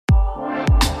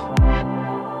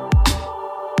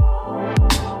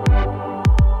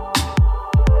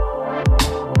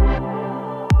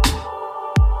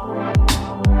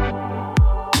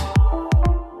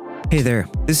Hey there,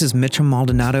 this is Mitchell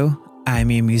Maldonado.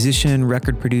 I'm a musician,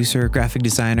 record producer, graphic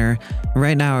designer, and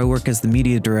right now I work as the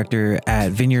media director at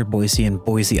Vineyard Boise in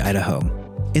Boise, Idaho.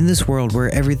 In this world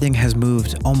where everything has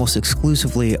moved almost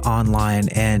exclusively online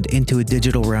and into a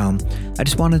digital realm, I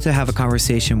just wanted to have a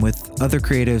conversation with other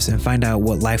creatives and find out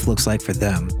what life looks like for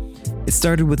them. It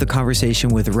started with a conversation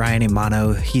with Ryan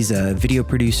Imano. He's a video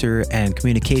producer and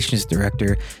communications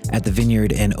director at the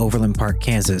Vineyard in Overland Park,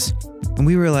 Kansas. And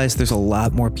we realized there's a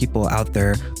lot more people out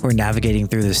there who are navigating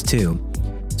through this too.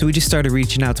 So we just started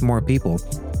reaching out to more people.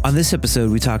 On this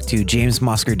episode, we talked to James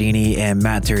Moscardini and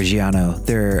Matt Turrigiano.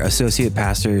 They're associate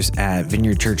pastors at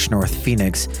Vineyard Church North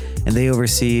Phoenix, and they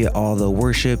oversee all the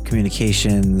worship,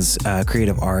 communications,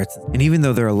 creative arts. And even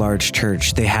though they're a large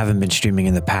church, they haven't been streaming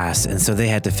in the past, and so they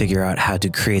had to figure out how to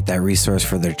create that resource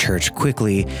for their church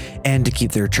quickly and to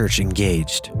keep their church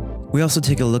engaged. We also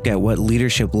take a look at what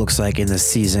leadership looks like in this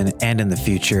season and in the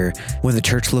future when the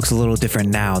church looks a little different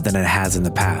now than it has in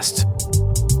the past.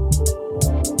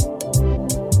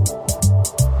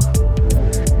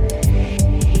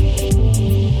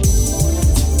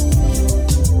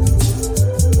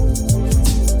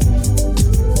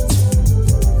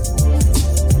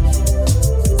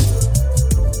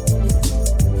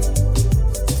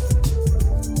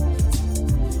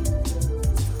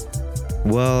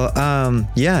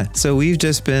 So we've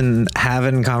just been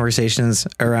having conversations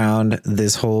around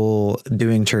this whole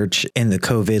doing church in the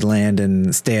COVID land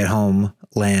and stay at home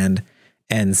land.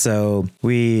 And so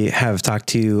we have talked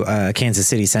to Kansas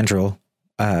City Central,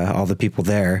 all the people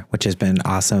there, which has been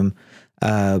awesome.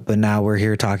 But now we're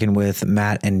here talking with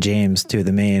Matt and James, two of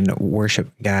the main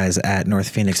worship guys at North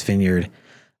Phoenix Vineyard.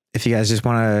 If you guys just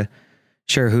want to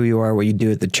share who you are, what you do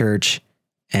at the church,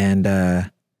 and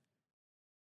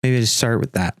maybe just start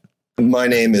with that. My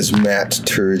name is Matt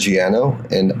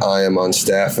Turrigiano, and I am on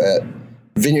staff at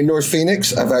Vineyard North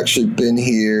Phoenix. I've actually been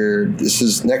here. This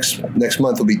is next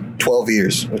month will be 12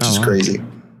 years, which is crazy.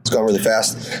 It's gone really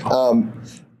fast. I'm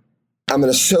an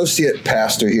associate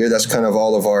pastor here. That's kind of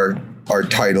all of our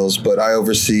titles, but I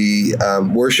oversee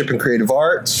worship and creative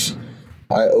arts.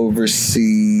 I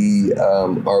oversee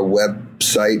our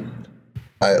website.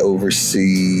 I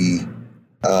oversee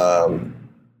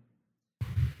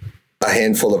a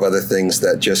handful of other things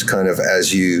that just kind of,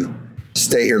 as you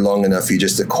stay here long enough, you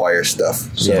just acquire stuff.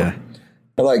 So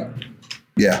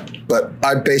but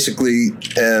I basically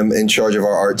am in charge of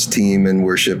our arts team and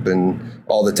worship and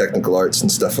all the technical arts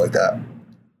and stuff like that.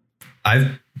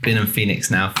 I've been in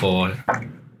Phoenix now for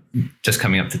just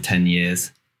coming up to 10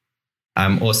 years.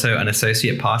 I'm also an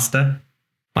associate pastor.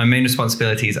 My main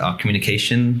responsibilities are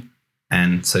communication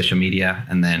and social media.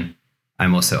 And then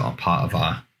I'm also a part of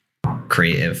our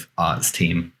creative arts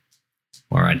team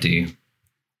where I do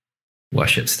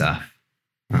worship stuff.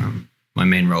 My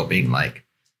main role being like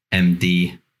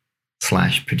MD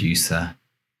 / producer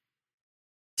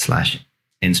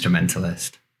 /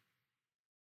 instrumentalist.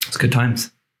 It's good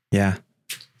times. Yeah.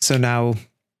 So now,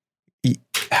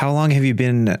 how long have you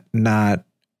been not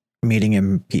meeting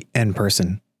in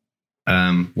person?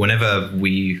 Whenever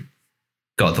we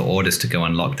got the orders to go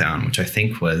on lockdown, which I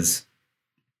think was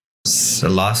the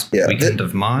last weekend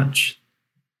of March.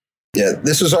 Yeah,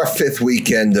 this was our 5th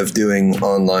weekend of doing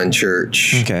online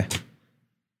church. Okay.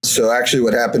 So actually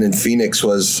what happened in Phoenix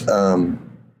was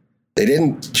they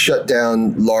didn't shut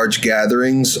down large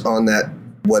gatherings on that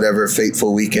whatever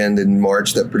fateful weekend in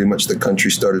March that pretty much the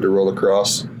country started to roll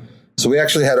across. So we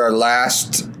actually had our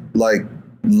last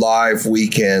live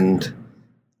weekend,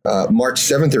 March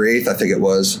 7th or 8th, I think it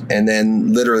was. And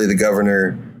then literally the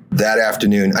governor that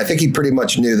afternoon, I think he pretty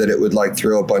much knew that it would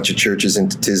throw a bunch of churches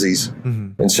into tizzies.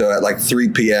 Mm-hmm. And so at 3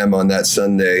 p.m. on that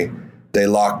Sunday, they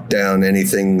locked down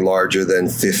anything larger than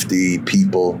 50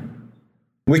 people.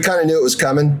 We kind of knew it was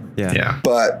coming. Yeah.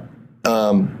 But,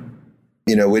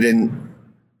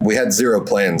 we had zero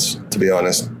plans, to be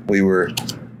honest. We were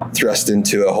thrust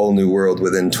into a whole new world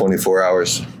within 24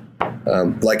 hours,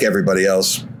 like everybody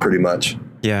else, pretty much.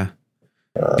 Yeah.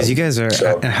 Because you guys are,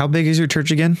 how big is your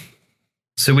church again?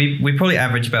 So we probably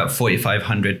average about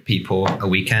 4,500 people a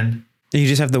weekend. You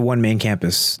just have the one main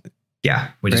campus. Yeah,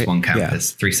 we're just one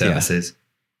campus, 3 services. Yeah.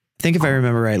 I think if I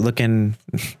remember right,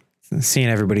 seeing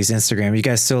everybody's Instagram, you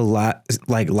guys still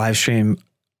live stream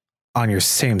on your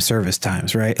same service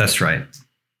times, right? That's right.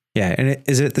 Yeah, and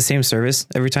is it the same service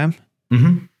every time?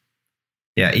 Mm-hmm.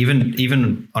 Yeah,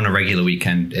 even on a regular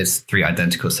weekend, it's 3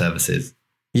 identical services.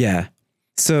 Yeah.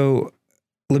 So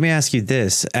let me ask you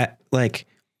this: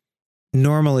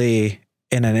 normally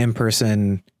in an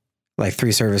in-person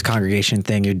 3-service congregation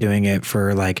thing, you're doing it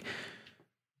for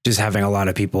just having a lot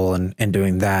of people and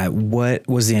doing that. What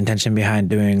was the intention behind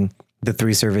doing the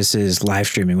 3 services live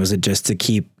streaming? Was it just to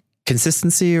keep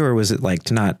consistency, or was it like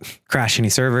to not crash any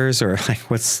servers, or like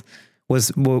what was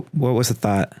the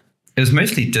thought? It was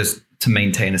mostly just to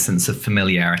maintain a sense of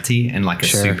familiarity in like a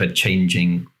super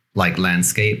changing like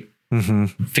landscape.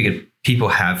 Figured people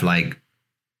have like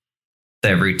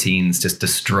their routines just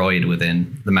destroyed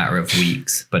within the matter of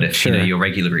weeks. But if you know your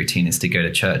regular routine is to go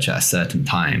to church at a certain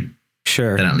time,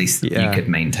 then at least you could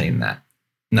maintain that.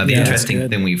 Now, the interesting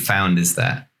thing we found is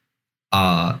that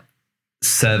our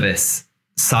service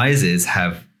sizes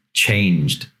have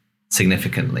changed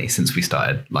significantly since we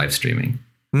started live streaming.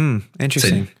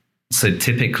 Interesting. So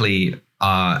typically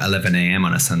our 11 a.m.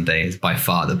 on a Sunday is by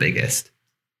far the biggest.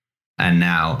 And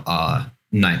now our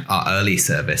early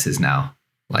service is now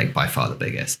like by far the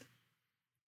biggest.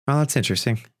 Oh, that's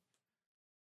interesting.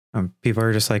 People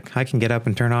are just like, I can get up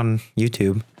and turn on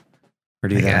YouTube or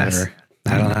do that. Or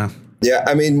I don't know. Yeah,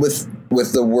 I mean,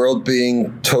 with the world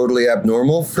being totally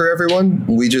abnormal for everyone,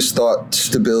 we just thought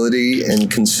stability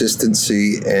and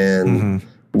consistency and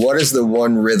what is the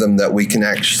one rhythm that we can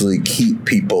actually keep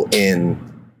people in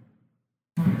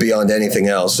beyond anything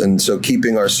else. And so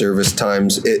keeping our service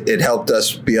times, it helped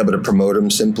us be able to promote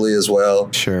them simply as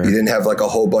well. Sure. You didn't have like a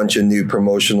whole bunch of new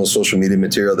promotional social media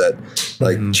material that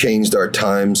like changed our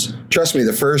times. Trust me,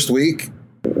 the first week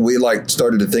we like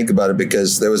started to think about it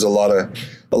because there was a lot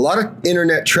of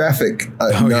internet traffic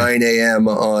at 9 a.m.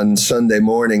 on Sunday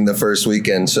morning the first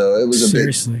weekend. So it was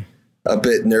a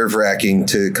bit nerve-wracking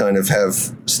to kind of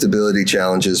have stability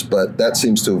challenges, but that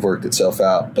seems to have worked itself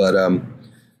out. But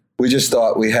we just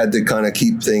thought we had to kind of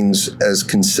keep things as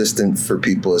consistent for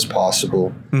people as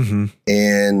possible.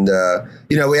 And,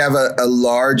 we have a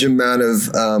large amount of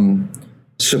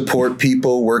support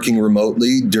people working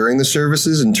remotely during the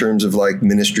services in terms of like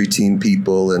ministry team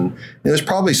people. And there's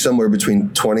probably somewhere between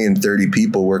 20 and 30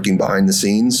 people working behind the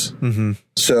scenes.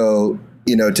 So,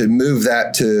 to move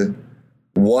that to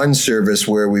one service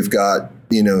where we've got,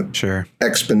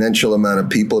 exponential amount of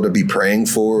people to be praying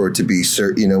for or to be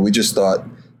certain, we just thought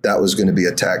that was going to be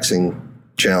a taxing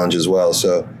challenge as well.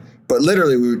 So, but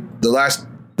literally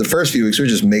the first few weeks, we were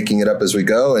just making it up as we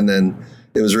go. And then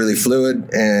it was really fluid.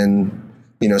 And,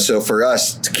 so for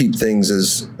us to keep things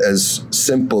as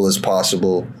simple as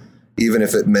possible, even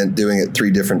if it meant doing it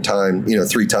 3 times,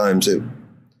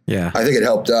 I think it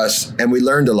helped us. And we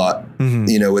learned a lot,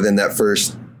 within that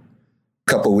first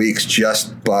couple weeks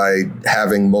just by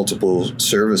having multiple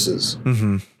services.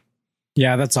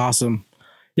 Yeah, that's awesome.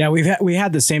 Yeah, we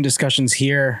had the same discussions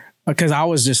here because I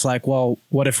was just like, well,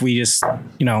 what if we just,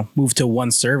 move to one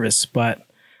service? But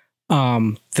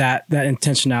that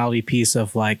intentionality piece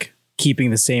of like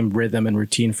keeping the same rhythm and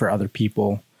routine for other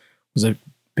people was a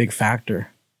big factor.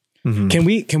 Can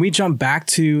we jump back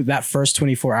to that first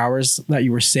 24 hours that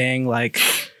you were saying, like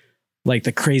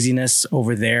the craziness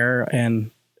over there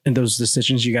and those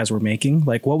decisions you guys were making?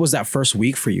 Like, what was that first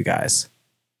week for you guys?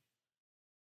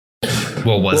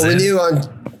 What was it? We knew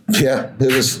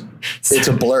it's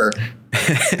a blur.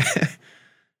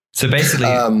 So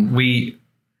basically,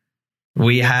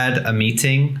 we had a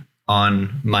meeting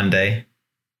on Monday.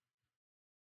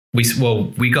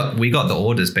 We got the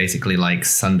orders basically like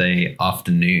Sunday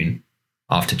afternoon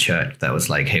after church. That was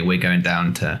like, hey, we're going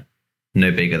down to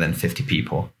no bigger than 50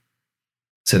 people.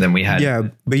 So then we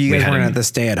had but you guys weren't at the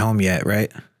stay at home yet,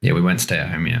 right? Yeah, we went stay at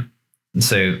home, And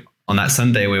so on that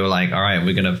Sunday, we were like, all right,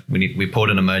 we pulled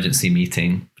an emergency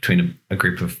meeting between a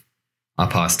group of our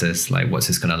pastors, like, what's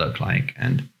this going to look like?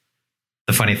 And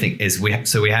the funny thing is we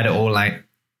had it all like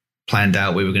planned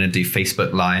out. We were going to do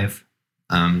Facebook Live.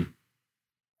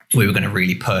 We were going to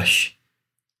really push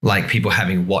like people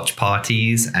having watch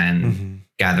parties and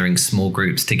gathering small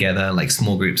groups together, like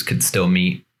small groups could still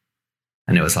meet.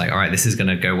 And it was like, all right, this is going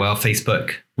to go well.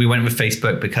 Facebook. We went with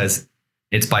Facebook because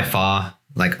it's by far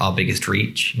like our biggest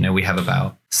reach. We have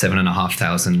about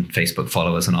 7,500 Facebook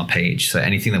followers on our page. So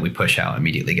anything that we push out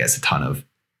immediately gets a ton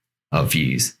of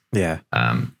views. Yeah.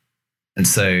 And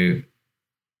so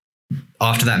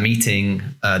after that meeting,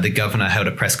 the governor held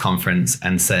a press conference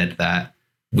and said that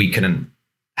we couldn't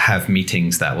have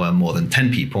meetings that were more than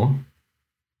 10 people.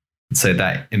 So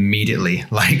that immediately,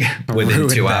 like within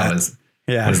 2 hours,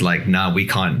 was like, no, we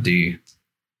can't do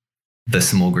the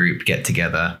small group get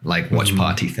together, like watch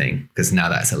party thing, because now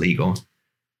that's illegal.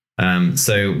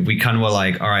 So we kind of were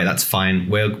like, all right, that's fine.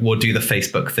 We'll do the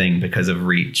Facebook thing because of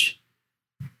reach.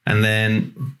 And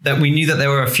then that we knew that there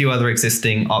were a few other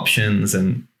existing options.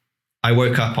 And I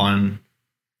woke up on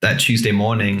that Tuesday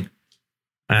morning.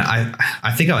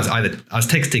 I think I was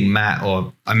texting Matt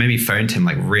or I maybe phoned him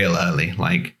like real early.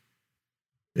 Like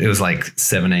it was like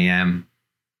 7 a.m.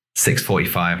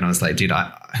 6:45, and I was like, dude,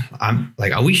 I'm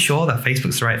like, are we sure that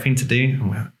Facebook's the right thing to do?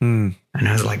 And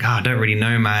I was like, I don't really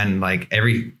know, man. Like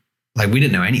we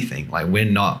didn't know anything. Like we're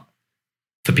not,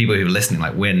 for people who are listening,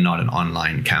 like we're not an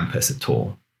online campus at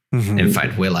all. In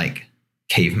fact, we're like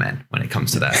cavemen when it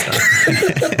comes to that stuff.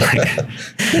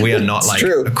 Like, we are not like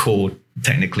a cool,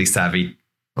 technically savvy,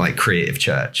 like creative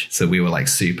church. So we were like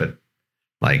super,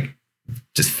 like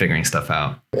just figuring stuff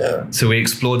out. Yeah. So we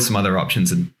explored some other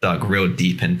options and dug real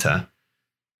deep into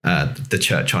the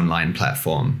church online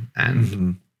platform.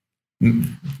 And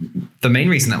the main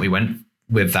reason that we went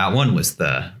with that one was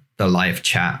the live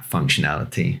chat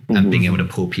functionality and being able to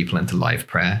pull people into live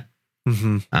prayer.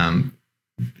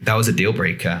 That was a deal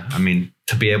breaker. I mean,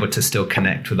 to be able to still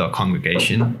connect with our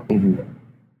congregation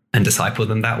and disciple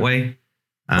them that way,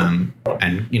 and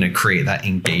create that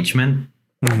engagement.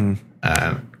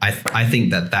 I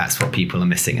think that that's what people are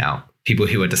missing out. People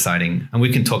who are deciding, and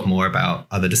we can talk more about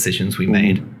other decisions we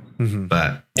made.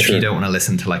 But if you don't want to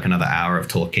listen to like another hour of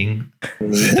talking,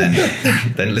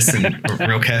 then listen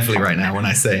real carefully right now when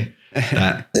I say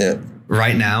that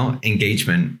right now,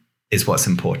 engagement is what's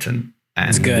important. And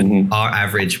it's good. Our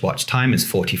average watch time is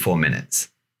 44 minutes,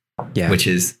 which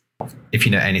is, if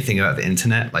you know anything about the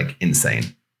internet, like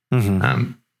insane.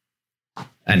 And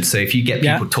so if you get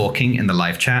people talking in the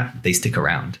live chat, they stick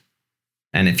around.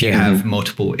 And if you have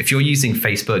multiple, if you're using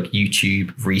Facebook,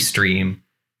 YouTube, Restream,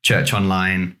 Church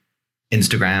Online,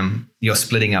 Instagram, you're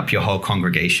splitting up your whole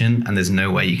congregation and there's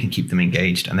no way you can keep them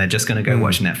engaged. And they're just going to go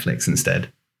watch Netflix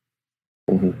instead.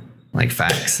 Like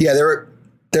facts. Yeah,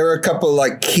 there were a couple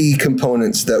like key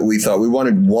components that we thought. We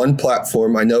wanted one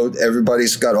platform. I know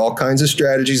everybody's got all kinds of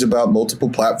strategies about multiple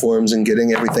platforms and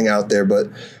getting everything out there. But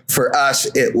for us,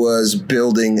 it was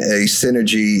building a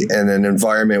synergy and an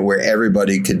environment where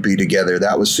everybody could be together.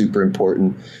 That was super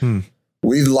important.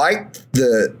 We liked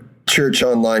the church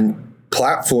online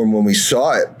platform when we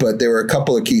saw it, but there were a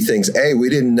couple of key things. We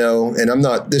didn't know,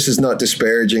 and this is not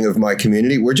disparaging of my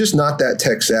community. We're just not that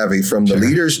tech savvy from the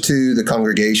leaders to the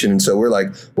congregation. And so we're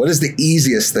like, what is the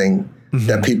easiest thing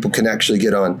that people can actually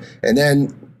get on? And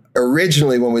then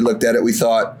originally when we looked at it, we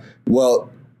thought, well,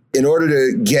 in order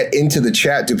to get into the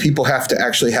chat, do people have to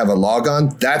actually have a logon?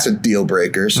 That's a deal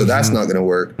breaker. So that's not going to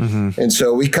work. And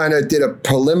so we kind of did a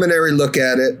preliminary look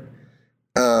at it.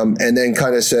 And then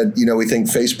kind of said, we think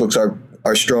Facebook's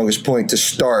our strongest point to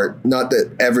start. Not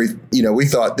that we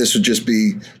thought this would just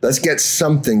be, let's get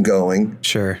something going.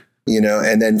 Sure.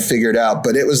 And then figure it out.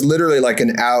 But it was literally like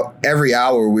every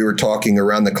hour we were talking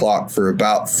around the clock for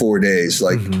about 4 days.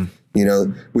 Like,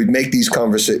 we'd make these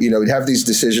we'd have these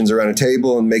decisions around a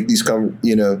table and make these,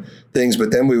 things.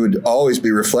 But then we would always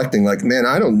be reflecting like, man,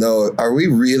 I don't know. Are we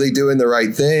really doing the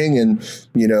right thing? And,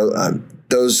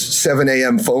 those 7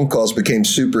 a.m. phone calls became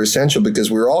super essential because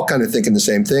we were all kind of thinking the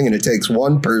same thing. And it takes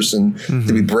one person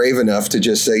to be brave enough to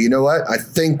just say, you know what, I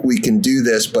think we can do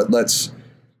this, but let's,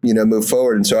 move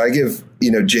forward. And so I give,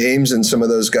 James and some of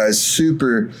those guys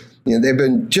super, they've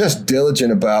been just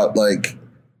diligent about like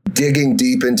digging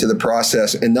deep into the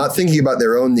process and not thinking about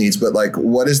their own needs, but like,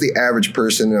 what is the average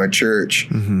person in our church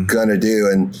gonna do?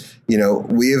 And,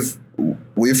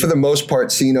 we've for the most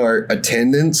part seen our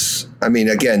attendance. I mean,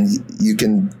 again, you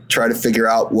can try to figure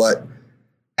out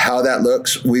how that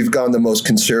looks. We've gone the most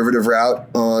conservative route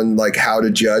on like how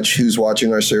to judge who's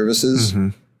watching our services.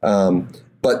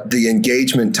 But the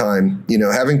engagement time,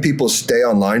 having people stay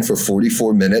online for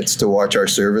 44 minutes to watch our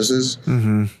services,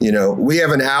 we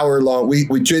have an hour long,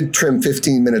 we did trim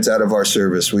 15 minutes out of our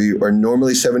service. We are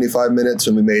normally 75 minutes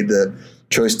and we made the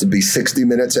choice to be 60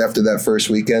 minutes after that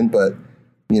first weekend. But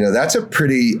that's a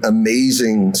pretty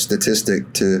amazing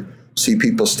statistic to see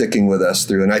people sticking with us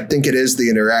through. And I think it is the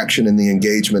interaction and the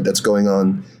engagement that's going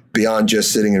on beyond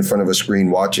just sitting in front of a screen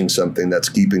watching something that's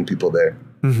keeping people there.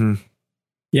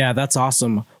 Yeah, that's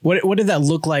awesome. What did that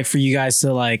look like for you guys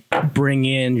to like bring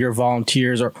in your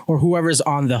volunteers or whoever's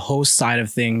on the host side of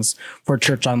things for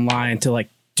Church Online to like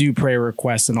do prayer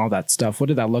requests and all that stuff? What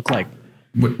did that look like?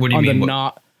 What do you mean?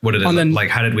 What did it look like?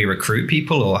 How did we recruit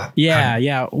people? Or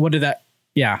what did that?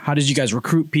 Yeah. How did you guys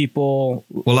recruit people?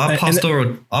 Well, our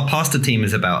pastor team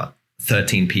is about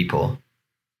 13 people.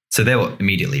 So they were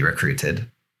immediately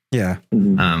recruited. Yeah.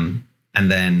 And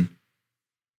then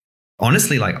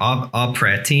honestly, like our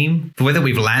prayer team, the way that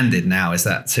we've landed now is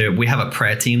that, so we have a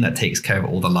prayer team that takes care of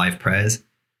all the live prayers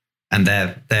and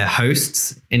they're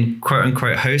hosts, in quote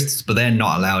unquote hosts, but they're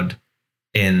not allowed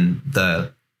in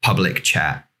the public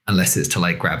chat unless it's to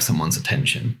like grab someone's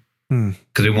attention.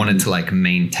 Because we wanted to like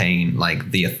maintain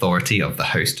like the authority of the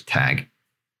host tag.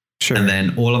 And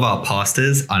then all of our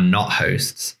pastors are not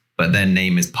hosts, but their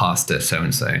name is Pastor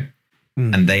so-and-so.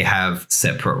 and they have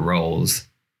separate roles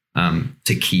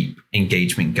to keep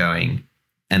engagement going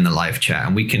in the live chat.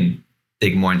 And we can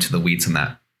dig more into the weeds on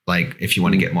that, like if you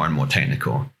want to get more and more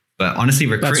technical. But honestly,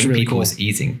 recruiting really people is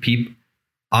easy.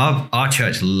 Our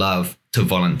church love to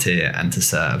volunteer and to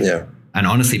serve. Yeah. And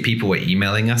honestly, people were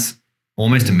emailing us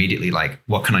almost immediately, like,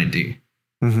 what can I do?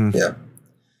 Mm-hmm. Yeah.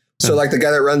 So like the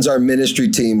guy that runs our ministry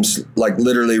teams, like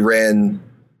literally ran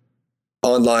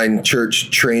online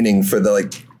church training for the,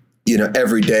 like, you know,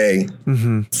 every day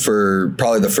for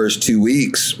probably the first 2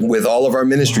 weeks with all of our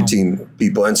ministry team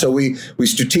people. And so we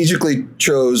strategically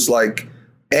chose like,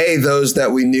 those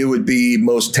that we knew would be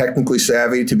most technically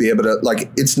savvy to be able to, like,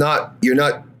 you're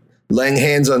not laying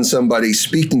hands on somebody,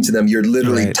 speaking to them, you're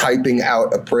literally typing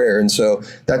out a prayer. And so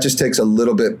that just takes a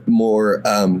little bit more,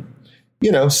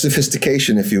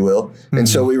 sophistication, if you will. And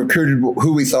so we recruited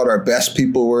who we thought our best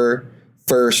people were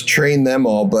first, trained them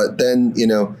all. But then,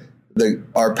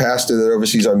 our pastor that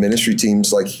oversees our ministry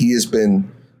teams, like he has been,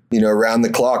 around the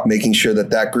clock, making sure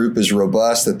that group is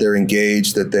robust, that they're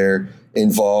engaged, that they're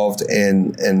involved.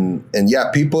 And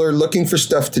yeah, people are looking for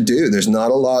stuff to do. There's not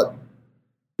a lot,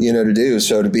 to do.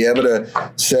 So to be able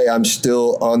to say I'm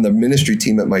still on the ministry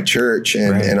team at my church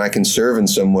and I can serve in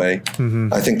some way,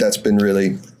 I think that's been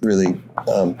really, really,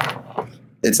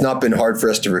 it's not been hard for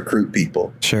us to recruit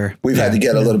people. Sure. We've had to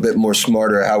get a little bit more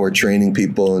smarter at how we're training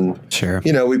people. And,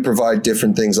 we provide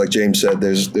different things. Like James said,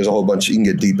 there's a whole bunch, you can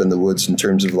get deep in the woods in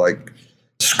terms of like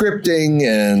scripting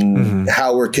and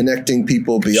how we're connecting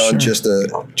people beyond just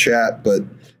a chat. But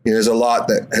there's a lot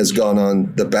that has gone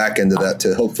on the back end of that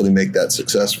to hopefully make that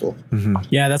successful.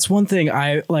 Yeah, that's one thing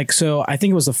I like. So I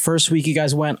think it was the first week you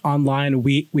guys went online.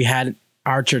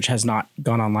 Our church has not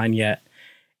gone online yet.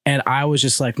 And I was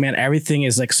just like, man, everything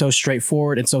is like so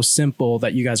straightforward and so simple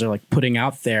that you guys are like putting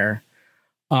out there.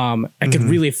 I could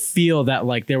really feel that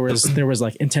like there was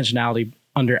like intentionality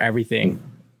under everything,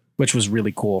 which was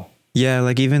really cool. Yeah,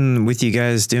 like even with you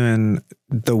guys doing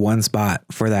the one spot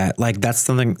for that, like that's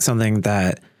something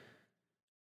that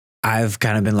I've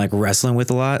kind of been like wrestling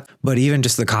with a lot. But even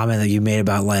just the comment that you made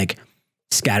about like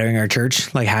scattering our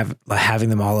church, like having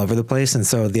them all over the place. And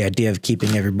so the idea of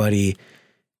keeping everybody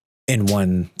in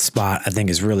one spot, I think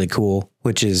is really cool,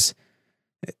 which is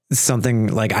something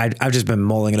like I've just been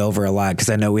mulling it over a lot because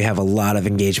I know we have a lot of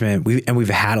engagement. We've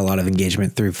had a lot of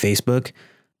engagement through Facebook,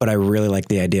 but I really like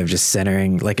the idea of just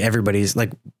centering like everybody's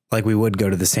like we would go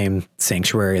to the same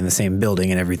sanctuary in the same building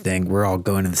and everything. We're all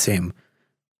going to the same.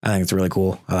 I think it's really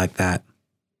cool. I like that.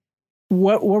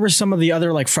 What were some of the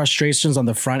other like frustrations on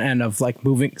the front end of like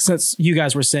moving, since you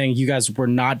guys were saying you guys were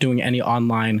not doing any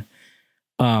online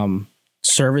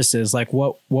services, like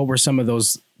what were some of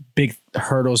those big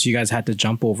hurdles you guys had to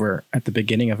jump over at the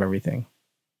beginning of everything,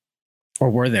 or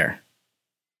were there?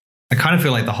 I kind of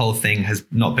feel like the whole thing has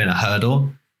not been a hurdle,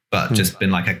 but just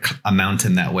been like a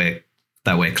mountain that we're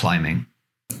climbing.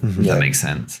 That makes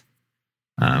sense.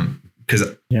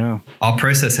 Because our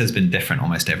process has been different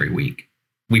almost every week.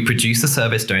 We produce a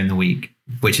service during the week,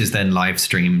 which is then live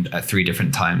streamed at 3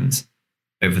 different times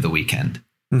over the weekend.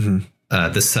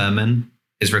 The sermon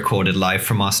is recorded live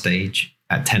from our stage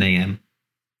at 10 a.m.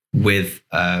 with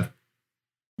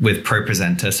pro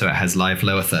presenter, so it has live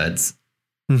lower thirds.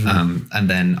 And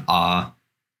then our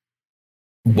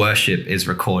worship is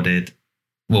recorded.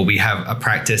 Well, we have a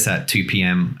practice at 2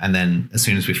 p.m. and then as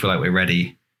soon as we feel like we're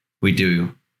ready, we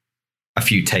do a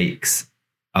few takes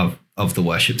of the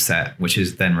worship set, which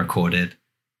is then recorded.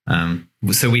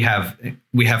 So we have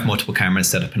multiple cameras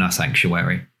set up in our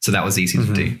sanctuary, so that was easy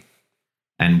to do.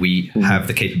 And we have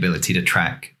the capability to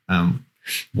track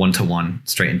one-to-one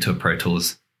straight into a Pro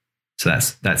Tools. So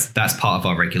that's part of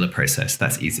our regular process.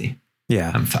 That's easy.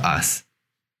 For us.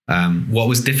 What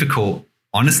was difficult,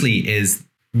 honestly, is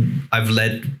I've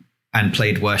led and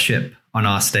played worship on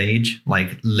our stage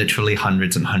like literally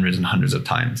hundreds and hundreds and hundreds of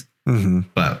times.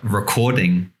 But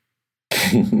recording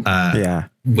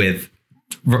with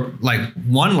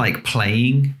like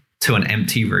playing to an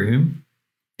empty room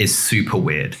is super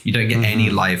weird. You don't get any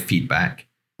live feedback.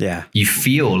 You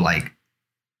feel like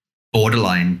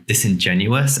borderline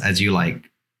disingenuous as you like,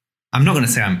 I'm not going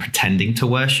to say I'm pretending to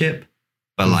worship,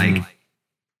 but like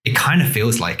it kind of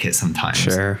feels like it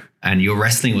sometimes. And you're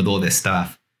wrestling with all this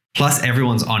stuff. Plus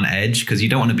everyone's on edge because you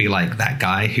don't want to be like that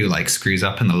guy who like screws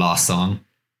up in the last song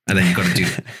and then you've got to do.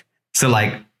 So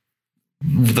like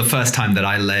the first time that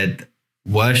I led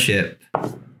worship,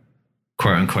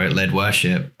 quote unquote led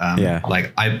worship,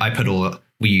 like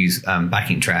we use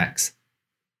backing tracks.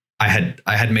 I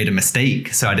had made a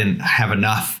mistake, so I didn't have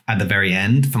enough at the very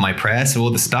end for my prayer. So all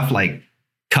the stuff like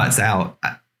cuts out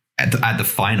at the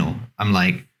final. I'm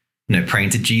like,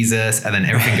 praying to Jesus, and then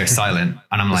everything goes silent.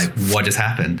 And I'm like, what just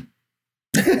happened?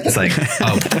 It's like,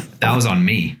 oh, that was on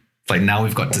me. It's like, now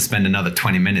we've got to spend another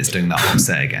 20 minutes doing the whole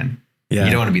set again. Yeah.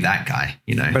 You don't want to be that guy,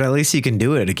 But at least you can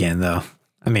do it again, though.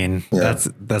 I mean, that's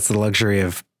the luxury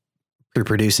of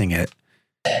pre-producing it.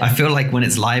 I feel like when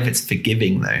it's live, it's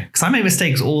forgiving, though. Because I make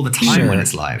mistakes all the time when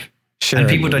it's live. Sure. And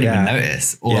people don't even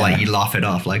notice. Or like you laugh it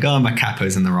off, like, oh, my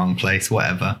capo's in the wrong place,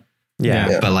 whatever.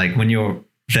 Yeah. But like when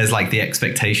there's like the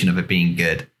expectation of it being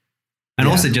good. And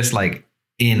also just like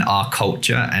in our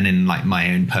culture and in like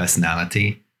my own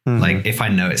personality, like if I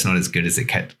know it's not as good as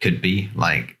it could be,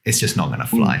 like it's just not going to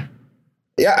fly.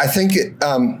 Yeah, I think,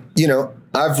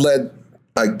 I've led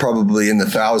like probably in the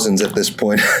thousands at this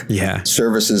point,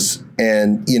 services.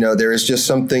 And, there is just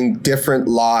something different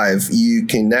live. You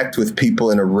connect with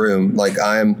people in a room. Like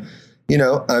I'm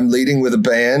leading with a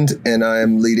band and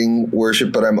I'm leading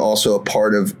worship, but I'm also a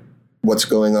part of what's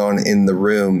going on in the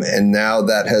room. And now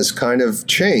that has kind of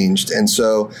changed. And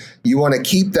so you want to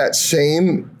keep that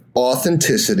same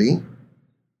authenticity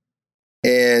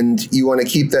and you want to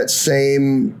keep that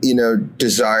same,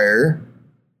 desire,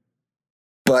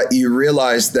 but you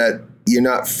realize that you're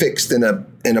not fixed in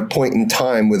a point in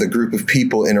time with a group of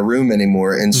people in a room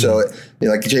anymore. And so,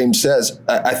 like James says,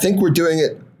 I think we're doing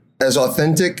it as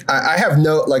authentic. I have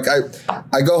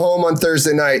I go home on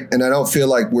Thursday night and I don't feel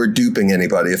like we're duping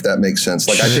anybody, if that makes sense.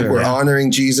 Like I think we're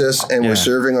honoring Jesus and we're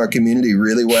serving our community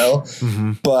really well.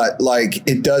 But like,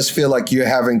 it does feel like you're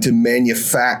having to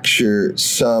manufacture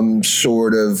some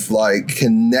sort of like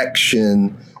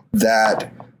connection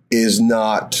that is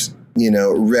not,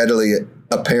 readily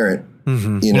apparent.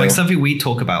 Like something we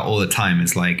talk about all the time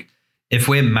is like, if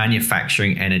we're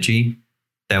manufacturing energy,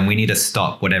 then we need to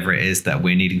stop whatever it is that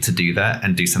we're needing to do that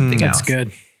and do something else. That's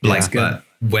good. Like, but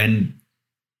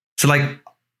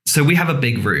so we have a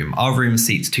big room. Our room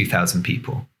seats 2,000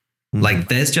 people. Like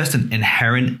there's just an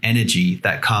inherent energy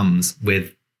that comes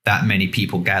with that many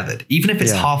people gathered. Even if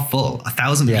it's half full,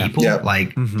 1,000 people,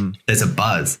 like there's a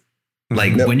buzz.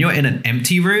 Like when you're in an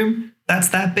empty room, that's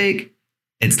that big.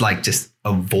 It's like just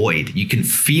a void. You can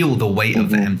feel the weight of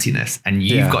the emptiness and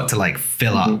you've got to like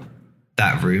fill up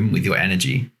that room with your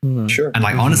energy. Sure. And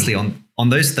like, honestly, on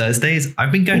those Thursdays,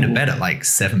 I've been going to bed at like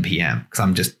 7 p.m.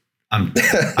 because I'm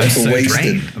so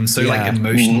drained. I'm so like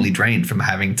emotionally drained from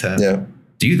having to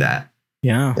do that.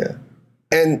 Yeah.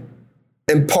 And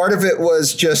part of it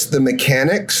was just the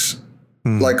mechanics.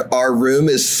 Like our room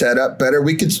is set up better.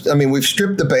 We've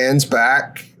stripped the bands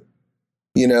back.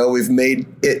 We've made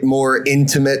it more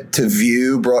intimate to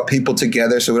view, brought people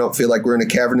together so we don't feel like we're in a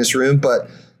cavernous room. But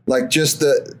like just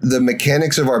the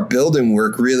mechanics of our building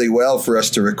work really well for us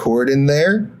to record in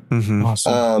there.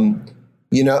 Awesome.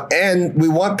 And we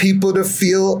want people to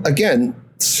feel, again,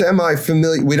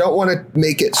 semi-familiar. We don't want to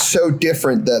make it so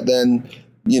different that then,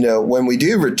 when we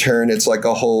do return, it's like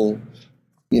a whole,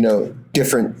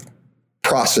 different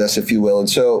process, if you will. And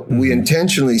so we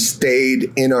intentionally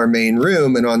stayed in our main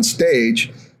room and on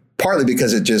stage, partly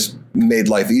because it just made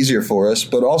life easier for us,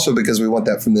 but also because we want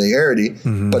that familiarity.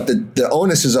 But the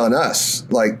onus is on us,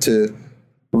 like to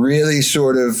really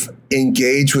sort of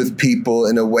engage with people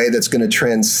in a way that's going to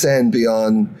transcend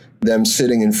beyond them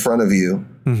sitting in front of you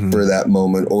for that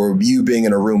moment or you being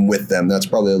in a room with them. That's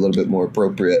probably a little bit more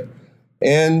appropriate.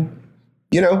 And,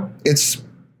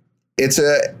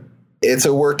 it's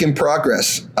a work in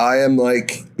progress. I am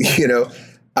like,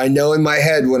 I know in my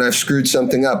head when I've screwed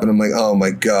something up and I'm like, oh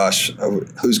my gosh,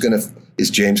 is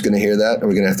James going to hear that? Are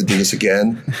we going to have to do this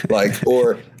again? Like,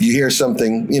 or you hear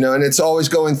something, and it's always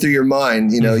going through your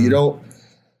mind, you don't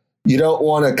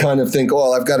want to kind of think,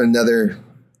 oh, I've got another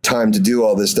time to do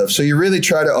all this stuff. So you really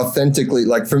try to authentically,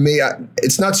 like for me,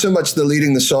 it's not so much the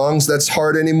leading the songs that's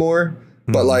hard anymore,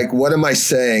 but like, what am I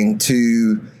saying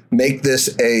to make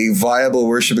this a viable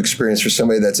worship experience for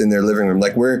somebody that's in their living room?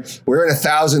 Like we're in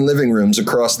 1,000 living rooms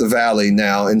across the valley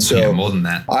now. And so more than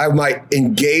that, I might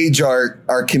engage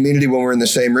our community when we're in the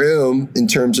same room in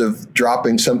terms of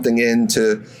dropping something in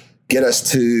to get us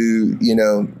to,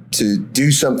 to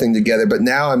do something together. But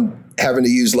now I'm having to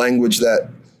use language that,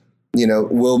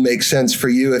 will make sense for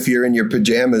you if you're in your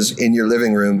pajamas in your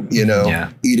living room,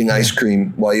 eating ice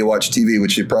cream while you watch TV,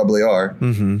 which you probably are,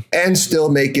 and still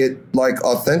make it like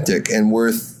authentic and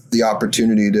worth the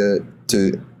opportunity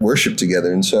to worship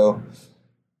together. And so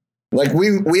like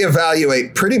we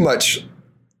evaluate pretty much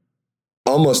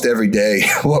almost every day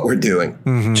what we're doing.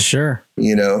 Sure.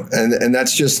 And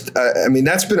that's just,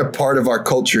 that's been a part of our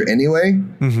culture anyway.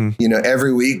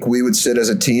 Every week we would sit as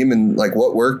a team and like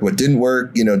what worked, what didn't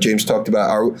work. James talked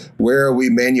about where are we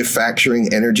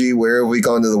manufacturing energy? Where have we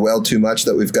gone to the well too much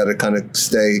that we've got to kind of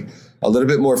stay a little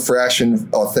bit more fresh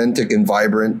and authentic and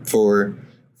vibrant for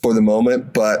the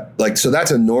moment. But like, so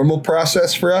that's a normal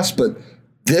process for us. But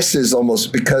this is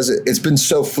almost, because it's been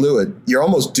so fluid, you're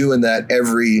almost doing that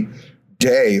every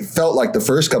day. Felt like the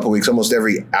first couple of weeks, almost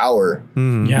every hour.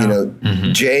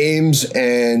 James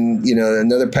and,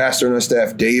 another pastor on our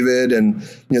staff, David, and,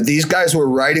 these guys were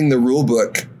writing the rule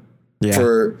book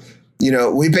for,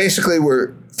 we basically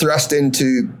were thrust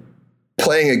into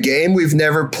playing a game we've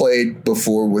never played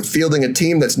before, with fielding a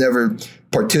team that's never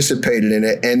participated in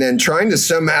it, and then trying to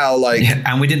somehow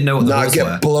and we didn't know what the rules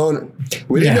were. Blown.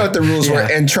 We didn't know what the rules were,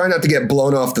 and try not to get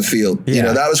blown off the field.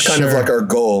 That was kind of like our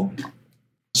goal.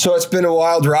 So it's been a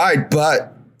wild ride,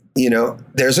 but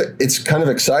it's kind of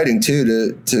exciting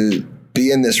too to be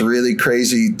in this really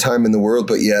crazy time in the world,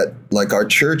 but yet like our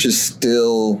church is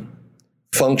still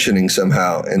functioning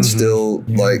somehow, and still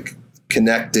like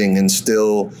connecting, and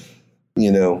still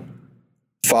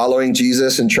following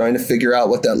Jesus and trying to figure out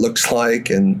what that looks like.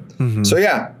 And so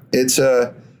it's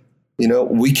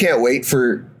we can't wait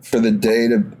for the day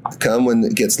to come when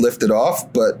it gets lifted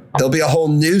off, but there'll be a whole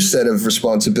new set of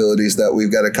responsibilities that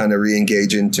we've got to kind of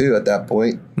re-engage into at that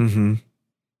point.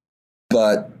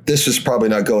 But this is probably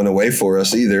not going away for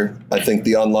us either. I think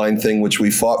the online thing, which we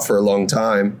fought for a long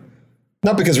time,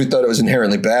 not because we thought it was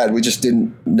inherently bad, we just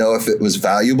didn't know if it was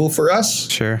valuable for us.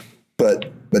 Sure.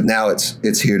 But now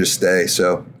it's here to stay.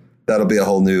 So that'll be a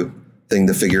whole new thing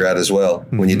to figure out as well.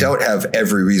 When you don't have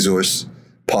every resource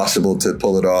possible to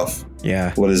pull it off.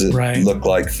 Yeah. What does it look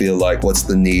like, feel like? What's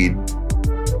the need?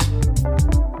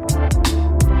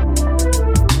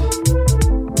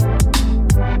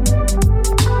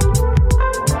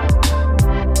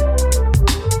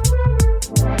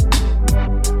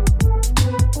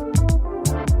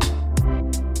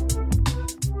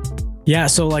 Yeah,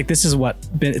 so like this is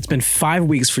it's been 5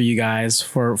 weeks for you guys,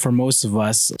 for most of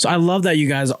us. So I love that you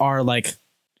guys are like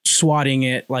swatting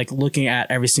it, like looking at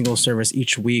every single service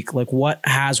each week. Like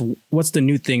what's the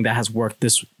new thing that has worked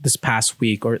this past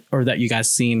week, or that you guys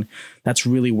seen that's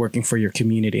really working for your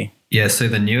community? Yeah, so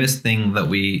the newest thing that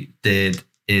we did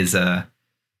is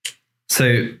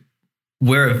so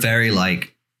we're a very,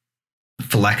 like,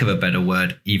 for lack of a better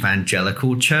word,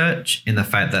 evangelical church, in the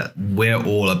fact that we're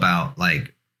all about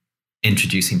like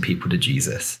introducing people to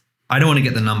Jesus. I don't want to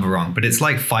get the number wrong, but it's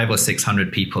like 500 or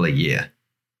 600 people a year.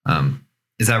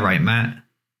 Is that right, Matt?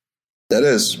 That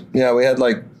is. Yeah, we had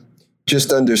like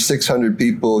just under 600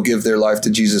 people give their life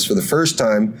to Jesus for the first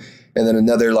time, and then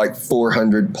another like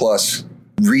 400 plus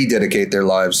rededicate their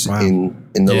lives in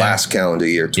the last calendar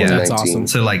year, 2019. Yeah, that's awesome.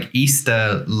 So like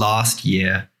Easter last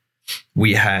year,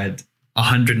 we had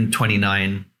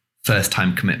 129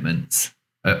 first-time commitments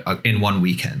in one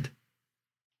weekend.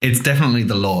 It's definitely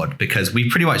the Lord, because we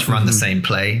pretty much run the same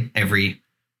play every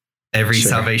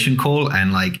salvation call,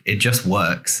 and like it just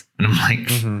works. And I'm like,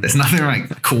 there's nothing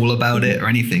like cool about it or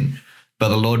anything, but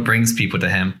the Lord brings people to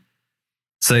him.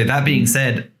 So that being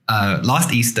said,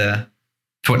 last Easter,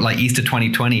 like Easter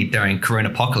 2020 during Corona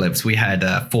Apocalypse, we had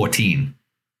 14,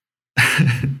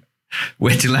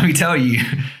 which, let me tell you,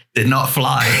 did not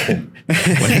fly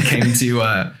when it came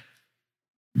to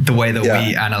the way that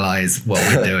we analyze what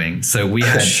we're doing. So we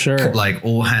had like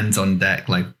all hands on deck,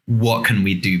 like what can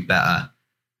we do better?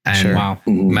 And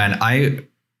man, I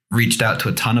reached out to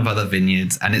a ton of other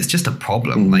vineyards, and it's just a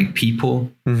problem. Like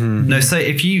people, so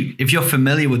if you're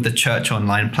familiar with the church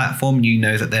online platform, you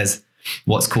know that there's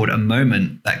what's called a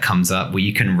moment that comes up where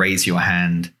you can raise your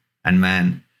hand. And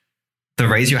man, the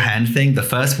raise your hand thing, the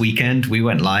first weekend we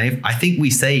went live, I think we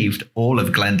saved all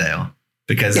of Glendale,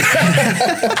 because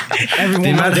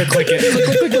everyone had to click it.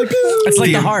 Click. It's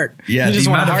like the heart. Yeah, the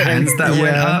amount of hands that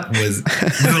went up was,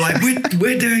 we were like,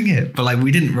 we're doing it, but like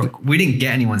we didn't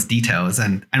get anyone's details,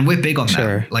 and we're big on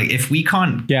that. Like if we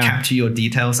can't capture your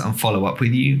details and follow up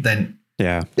with you, then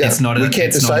it's not a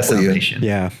salvation.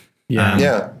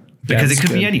 Because it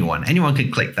could be anyone. Anyone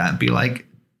could click that and be like,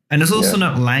 and there's also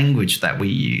not language that we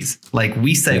use. Like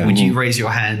we say, would you raise your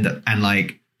hand and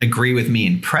like agree with me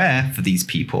in prayer for these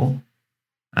people?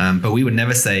 But we would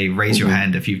never say, raise your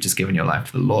hand if you've just given your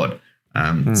life to the Lord.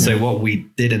 So what we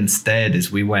did instead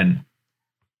is we went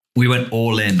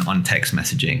all in on text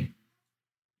messaging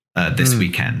this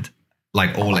weekend,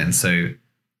 like all in. So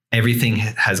everything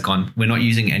has gone. We're not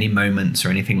using any moments or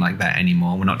anything like that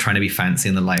anymore. We're not trying to be fancy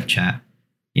in the live chat.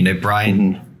 You know,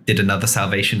 Brian did another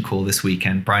salvation call this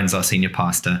weekend. Brian's our senior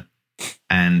pastor.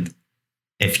 And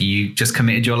if you just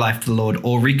committed your life to the Lord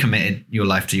or recommitted your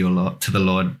life to the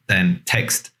Lord, then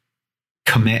text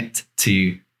commit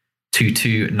to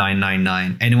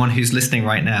 22999. Anyone who's listening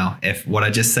right now, if what I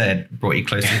just said brought you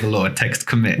closer to the Lord, text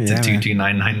commit to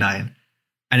 22999.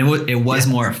 and it was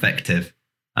more effective.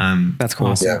 That's cool.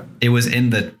 Awesome. Yeah. It was in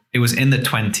the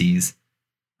 20s.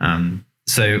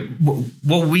 So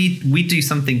what we do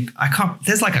something,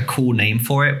 there's like a cool name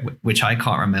for it, which I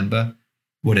can't remember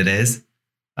what it is.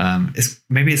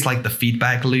 It's like the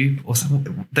feedback loop or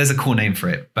something. There's a cool name for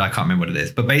it, but I can't remember what it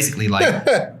is. But basically, like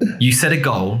you set a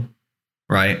goal,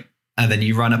 right? And then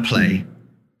you run a play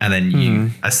and then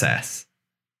you assess.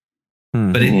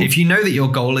 But if you know that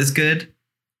your goal is good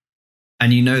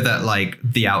and you know that like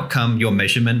the outcome, your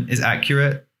measurement is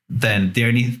accurate, then the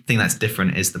only thing that's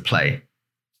different is the play.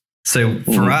 So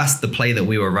for us, the play that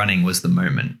we were running was the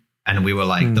moment. And we were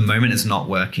like, the moment is not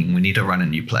working. We need to run a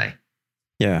new play.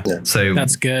 Yeah. So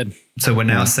That's good. So we're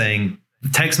now saying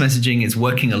text messaging is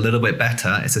working a little bit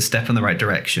better. It's a step in the right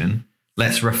direction.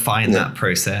 Let's refine that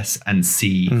process and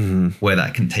see where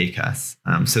that can take us.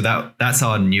 So that's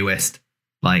our newest,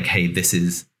 like, hey, this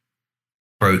is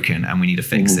broken and we need to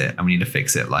fix it. And we need to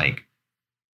fix it like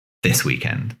this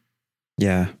weekend.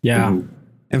 Yeah. Yeah.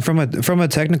 And from a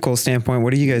technical standpoint,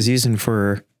 what are you guys using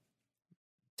for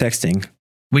texting?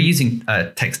 We're using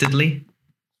Textedly.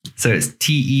 So it's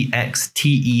TEXTEDLY.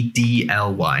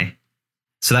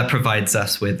 So that provides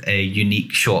us with a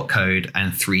unique short code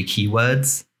and 3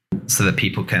 keywords so that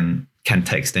people can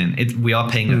text in. We are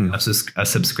paying a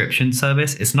subscription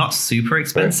service. It's not super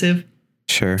expensive.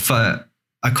 Sure. For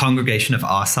a congregation of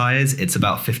our size, it's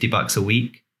about $50 a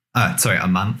week. A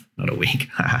month, not a week.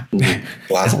 Wow.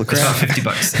 It's about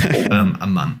 $50 a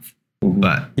month.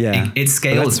 But it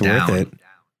scales down. Worth it.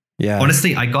 Yeah.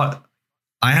 Honestly, I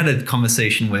had a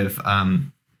conversation with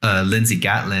Lindsay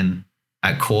Gatlin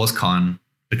at CauseCon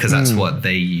because that's what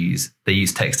they use. They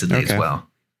use Textedly as well.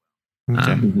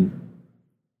 Okay.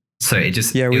 So it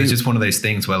was just one of those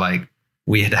things where like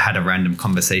we had a random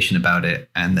conversation about it,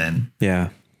 and then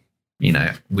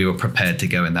we were prepared to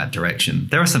go in that direction.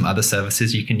 There are some other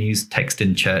services you can use. Text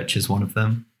in Church is one of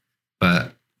them,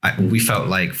 but we felt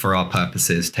like for our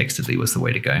purposes, Textedly was the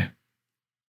way to go.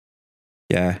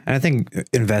 Yeah. And I think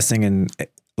investing in,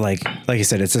 like you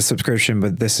said, it's a subscription,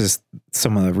 but this is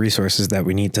some of the resources that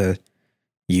we need to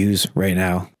use right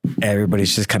now.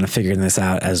 Everybody's just kind of figuring this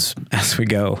out as we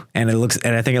go. And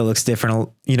I think it looks different,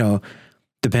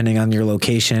 depending on your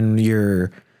location,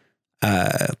 your,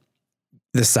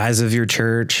 the size of your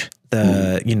church,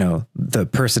 the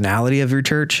personality of your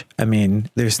church. I mean,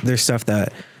 there's stuff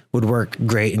that would work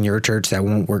great in your church that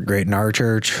won't work great in our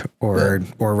church or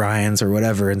Ryan's or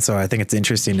whatever. And so I think it's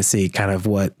interesting to see kind of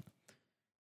what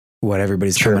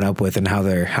everybody's coming up with and how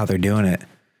they're doing it.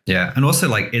 Yeah. And also,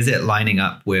 like, is it lining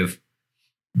up with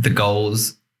the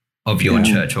goals of your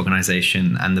church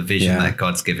organization and the vision that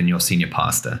God's given your senior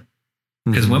pastor?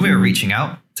 Because when we were reaching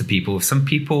out to people, some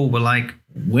people were like,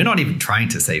 we're not even trying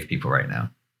to save people right now,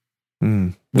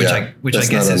 which I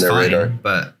guess is fine, radar.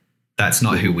 But that's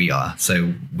not who we are.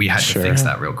 So we had to fix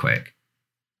that real quick.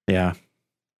 Yeah.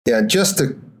 Yeah. Just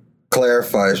to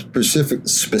clarify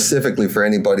specifically for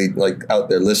anybody like out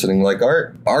there listening, like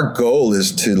our goal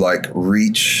is to like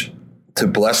reach, to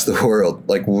bless the world.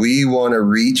 Like we want to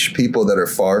reach people that are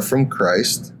far from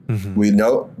Christ. We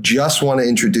just want to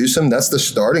introduce them. That's the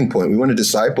starting point. We want to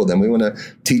disciple them. We want to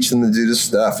teach them to do the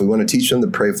stuff. We want to teach them to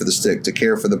pray for the sick, to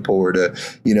care for the poor, to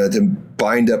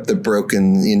bind up the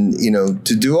broken,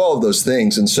 to do all of those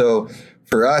things. And so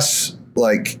for us,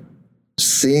 like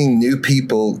seeing new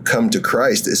people come to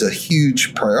Christ is a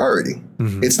huge priority.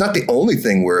 It's not the only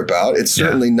thing we're about. It's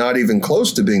certainly not even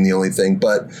close to being the only thing,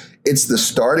 but it's the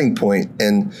starting point.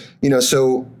 And,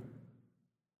 so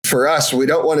for us, we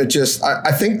don't want to just,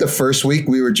 I think the first week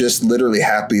we were just literally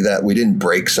happy that we didn't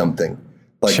break something.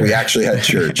 Like we actually had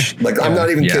church. Like, I'm not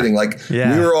even kidding. Like we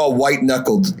were all white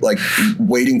knuckled, like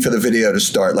waiting for the video to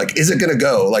start. Like, is it going to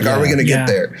go? Like, are we going to get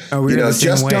there? Oh,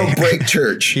 just don't break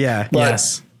church.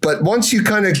 But once you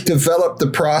kind of develop the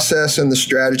process and the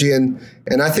strategy, and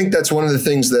I think that's one of the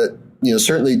things that,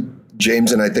 certainly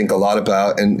James and I think a lot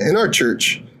about, and our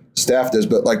church staff does,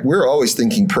 but like we're always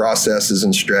thinking processes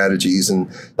and strategies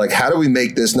and like how do we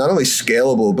make this not only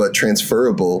scalable but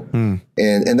transferable,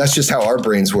 and that's just how our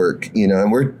brains work,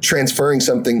 and we're transferring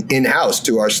something in-house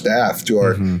to our staff, to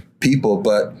our people,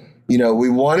 but we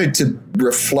wanted to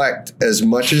reflect as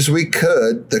much as we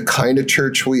could the kind of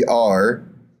church we are,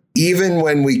 even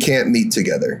when we can't meet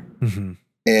together.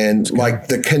 And like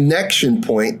the connection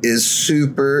point is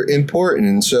super important,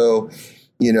 and so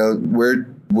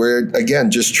we're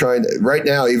again just trying to, right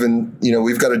now, even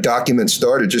we've got a document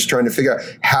started just trying to figure out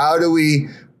how do we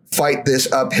fight this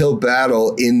uphill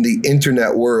battle in the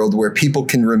internet world where people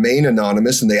can remain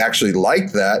anonymous and they actually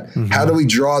like that. How do we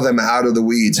draw them out of the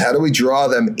weeds? How do we draw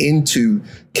them into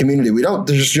community? We don't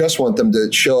just want them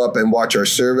to show up and watch our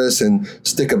service and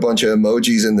stick a bunch of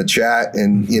emojis in the chat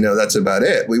and, that's about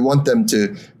it. We want them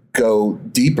to go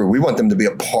deeper. We want them to be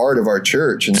a part of our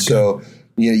church. And so,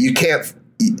 we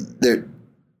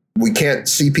can't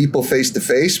see people face to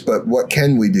face, but what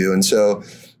can we do? And so,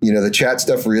 the chat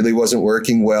stuff really wasn't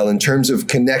working well in terms of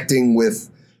connecting with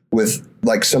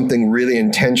like something really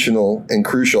intentional and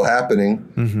crucial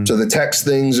happening. So the text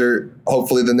things are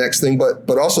hopefully the next thing,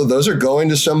 but also those are going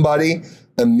to somebody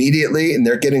immediately and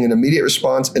they're getting an immediate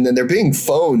response. And then they're being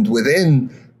phoned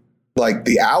within like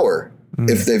the hour.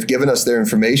 If they've given us their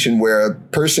information, where a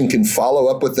person can follow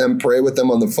up with them, pray with them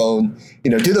on the phone,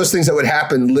 do those things that would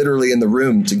happen literally in the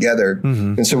room together.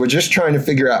 And so we're just trying to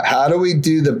figure out, how do we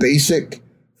do the basic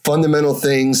fundamental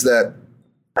things that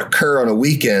occur on a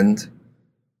weekend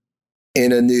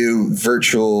in a new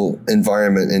virtual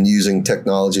environment, and using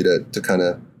technology to kind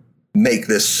of make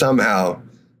this somehow,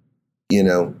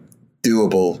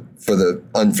 doable for the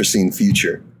unforeseen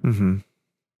future.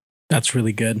 That's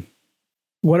really good.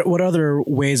 What other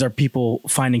ways are people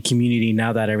finding community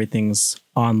now that everything's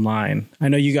online? I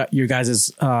know you got your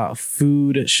guys'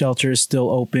 food shelters still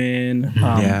open.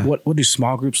 What do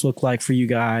small groups look like for you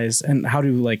guys? And how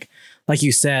do, like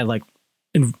you said, like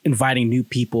inviting new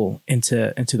people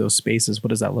into those spaces? What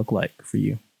does that look like for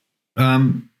you?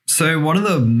 So one of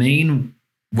the main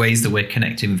ways that we're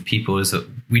connecting with people is that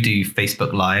we do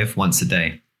Facebook Live once a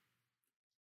day.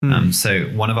 So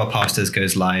one of our pastors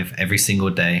goes live every single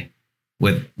day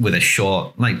with a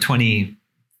short, like 20,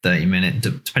 30 minute,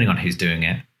 depending on who's doing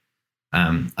it,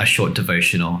 a short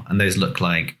devotional. And those look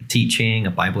like teaching,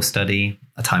 a Bible study,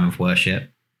 a time of worship.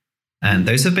 And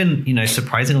those have been,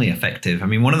 surprisingly effective. I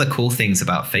mean, one of the cool things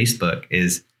about Facebook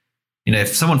is,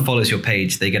 if someone follows your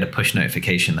page, they get a push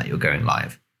notification that you're going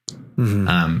live.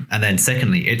 And then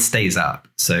secondly, it stays up.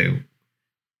 So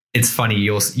it's funny,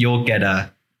 you'll get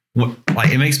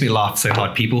it makes me laugh so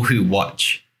hard. People who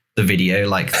watch the video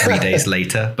like 3 days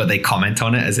later, but they comment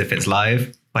on it as if it's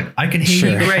live. Like, I can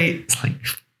hear you great. It's like,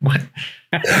 what?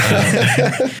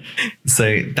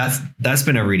 So that's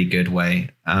been a really good way.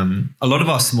 A lot of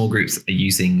our small groups are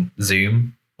using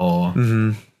Zoom or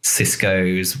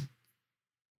Cisco's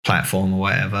platform or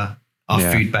whatever. Our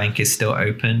food bank is still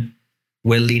open.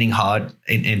 We're leaning hard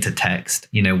into text.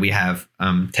 We have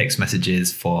text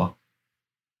messages for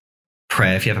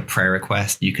prayer. If you have a prayer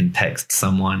request, you can text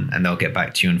someone and they'll get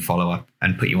back to you and follow up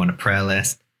and put you on a prayer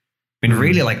list. I mean,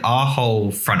 really, like, our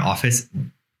whole front office,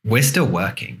 we're still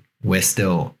working. We're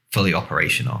still fully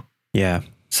operational. Yeah.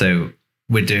 So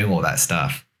we're doing all that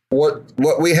stuff. What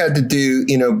we had to do,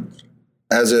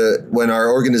 when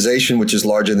our organization, which is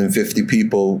larger than 50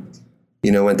 people,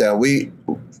 went down, we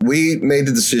made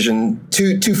the decision,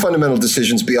 two fundamental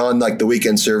decisions beyond like the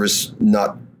weekend service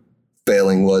not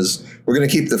failing, was we're going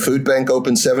to keep the food bank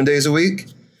open 7 days a week,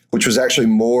 which was actually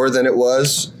more than it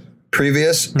was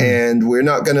previous. And we're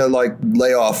not going to like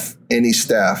lay off any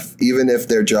staff, even if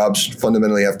their jobs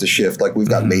fundamentally have to shift. Like, we've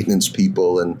got maintenance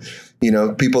people and,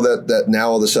 people that now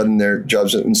all of a sudden their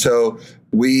jobs. And so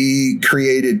we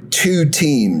created two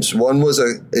teams. One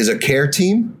is a care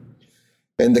team.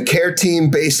 And the care team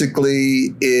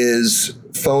basically is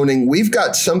phoning. We've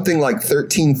got something like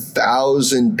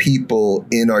 13,000 people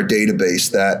in our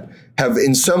database that have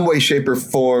in some way, shape, or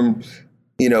form,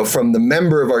 from the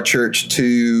member of our church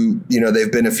to,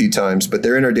 they've been a few times, but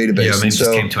they're in our database. Yeah, maybe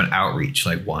just came to an outreach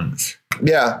like once.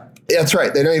 Yeah, that's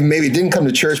right. They maybe didn't come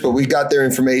to church, but we got their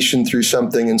information through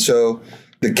something. And so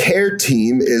the care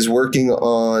team is working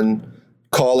on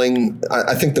calling,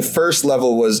 I think the first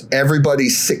level was everybody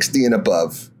 60 and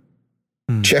above,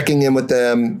 checking in with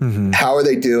them. How are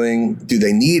they doing? Do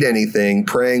they need anything?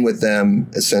 Praying with them,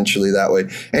 essentially that way.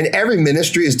 And every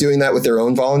ministry is doing that with their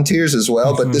own volunteers as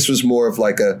well. But this was more of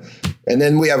like and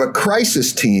then we have a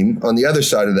crisis team on the other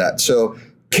side of that. So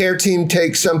care team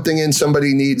takes something in,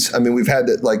 somebody needs, we've had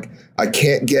that, like, I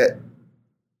can't get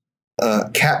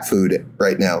cat food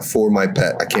right now for my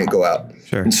pet. I can't go out.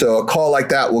 Sure. And so a call like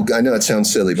that I know it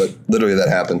sounds silly, but literally that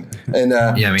happened. And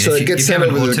so it gets sent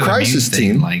over to the crisis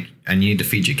team. And you need to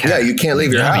feed your cat. Yeah, you can't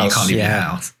leave your house. You can't leave your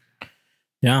house.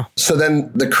 Yeah. So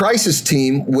then the crisis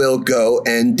team will go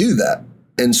and do that.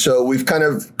 And so we've kind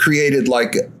of created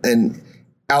like an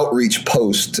outreach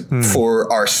post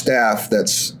for our staff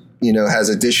that's, has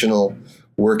additional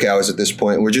work hours at this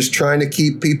point. We're just trying to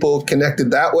keep people connected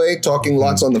that way, talking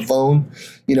lots on the phone.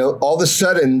 All of a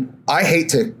sudden, I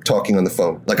hate talking on the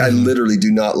phone. Like, I literally do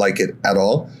not like it at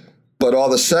all. but all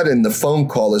of a sudden the phone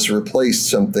call has replaced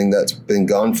something that's been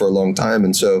gone for a long time.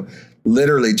 And so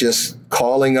literally just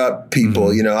calling up people,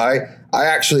 Mm-hmm. you know, I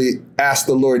actually ask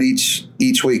the Lord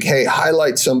each week, hey,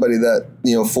 highlight somebody that,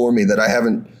 you know, for me that I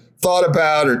haven't thought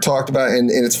about or talked about.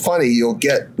 And it's funny, you'll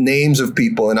get names of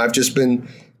people, and I've just been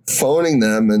phoning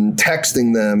them and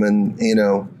texting them and, you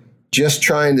know, just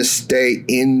trying to stay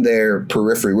in their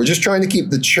periphery. We're just trying to keep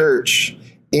the church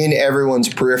in everyone's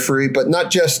periphery, but not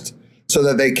just so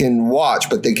that they can watch,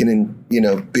 but they can, you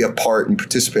know, be a part and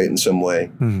participate in some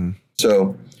way. Mm-hmm.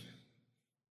 So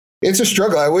it's a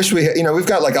struggle. I wish you know, we've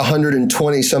got like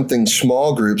 120 something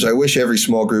small groups. I wish every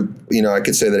small group, you know, I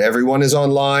could say that everyone is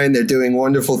online. They're doing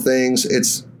wonderful things.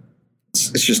 It's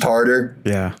just harder.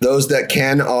 Yeah. Those that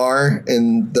can are,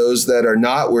 and those that are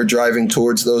not, we're driving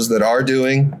towards those that are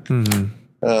doing.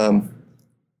 Mm-hmm.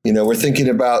 You know, we're thinking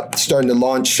about starting to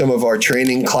launch some of our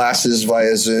training classes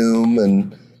via Zoom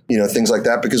and, you know, things like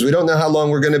that, because we don't know how long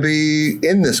we're going to be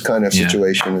in this kind of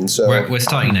situation. And so we're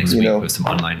starting next week know, with some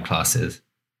online classes.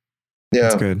 Yeah,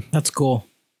 That's good. That's cool.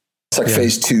 it's like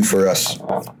phase 2 for us.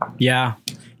 Yeah.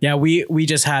 Yeah. We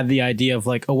just had the idea of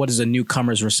like, oh, what does a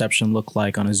newcomer's reception look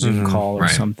like on a Zoom call or Right.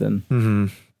 something? Mm-hmm.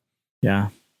 Yeah.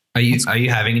 Are you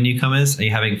having newcomers? Are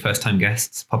you having first time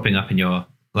guests popping up in your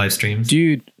live streams?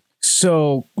 Dude.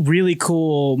 So really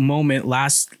cool moment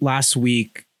last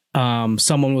week.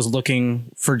 Someone was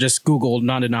looking for, just Googled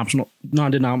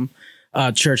non-denom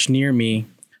church near me,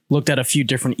 looked at a few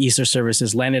different Easter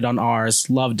services, landed on ours,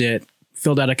 loved it,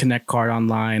 filled out a connect card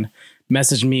online,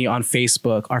 messaged me on our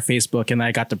Facebook, and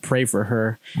I got to pray for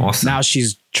her. Awesome. Now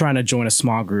she's trying to join a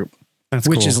small group, That's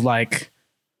which cool.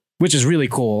 which is really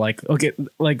cool. Like, okay,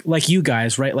 like you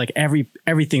guys, right? Like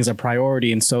everything's a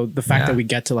priority. And so the fact that we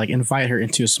get to like invite her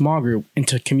into a small group,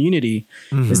 into community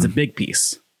is the big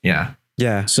piece. Yeah.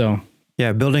 Yeah. So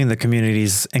Yeah. Building the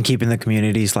communities and keeping the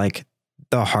communities like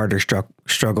the harder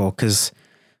struggle, because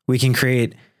we can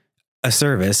create a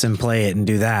service and play it and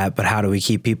do that, but how do we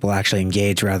keep people actually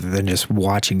engaged rather than just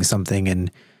watching something and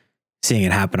seeing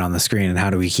it happen on the screen? And how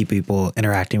do we keep people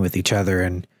interacting with each other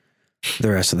and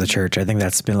the rest of the church? I think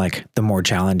that's been like the more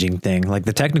challenging thing. Like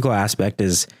the technical aspect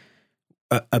is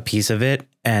a piece of it.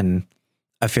 And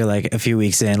I feel like a few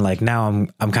weeks in, like now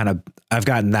I've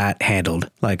gotten that handled.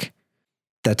 Like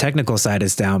the technical side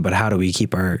is down, but how do we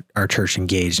keep our church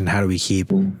engaged, and how do we keep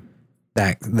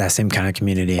that same kind of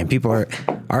community? And people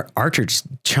our church is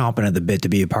chomping at the bit to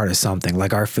be a part of something.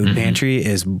 Like our food pantry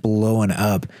is blowing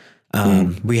up.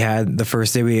 We had the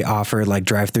first day we offered like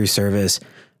drive-through service.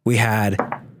 We had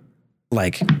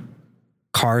like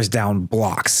cars down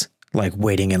blocks, like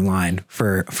waiting in line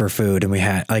for food. And we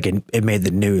had like, it made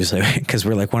the news because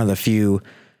we're like one of the few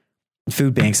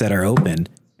food banks that are open.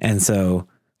 And so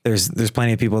there's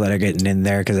plenty of people that are getting in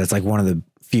there, because that's like one of the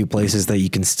few places that you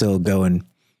can still go and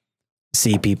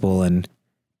see people and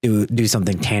do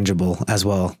something tangible as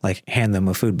well. Like hand them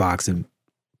a food box and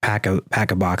pack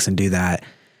a box and do that.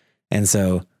 And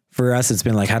so for us, it's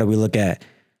been like, how do we look at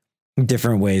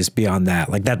different ways beyond that?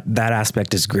 Like that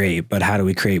aspect is great, but how do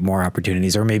we create more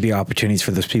opportunities, or maybe opportunities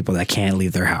for those people that can't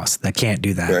leave their house, that can't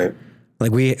do that?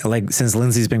 Right. Like since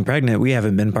Lindsay's been pregnant, we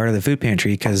haven't been part of the food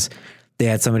pantry because they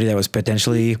had somebody that was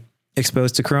potentially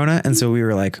exposed to Corona. And so we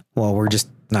were like, well, we're just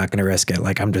not going to risk it.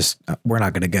 Like we're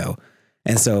not going to go.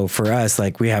 And so for us,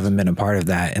 like we haven't been a part of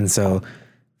that. And so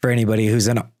for anybody who's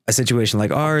in a situation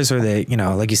like ours, or they, you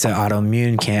know, like you said,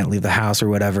 autoimmune, can't leave the house or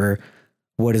whatever,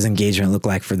 what does engagement look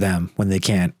like for them when they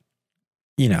can't,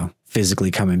 you know, physically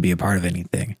come and be a part of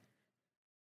anything?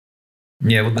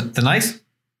 Yeah. Well, the nice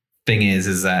thing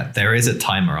is that there is a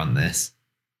timer on this.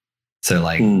 So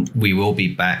like we will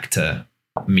be back to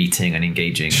meeting and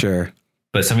engaging. Sure.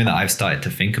 But something that I've started to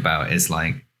think about is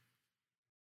like,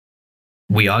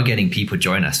 we are getting people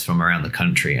join us from around the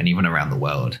country and even around the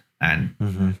world. And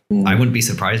I wouldn't be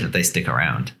surprised if they stick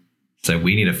around. So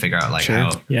we need to figure out like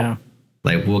how,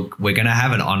 like we're going to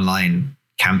have an online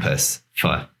campus,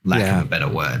 for lack of a better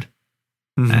word.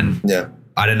 And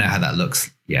I don't know how that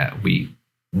looks yet.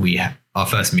 Our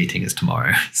first meeting is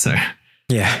tomorrow. So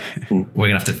we're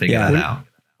going to have to figure that out.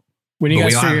 When you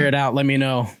guys figure it out, let me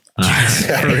know.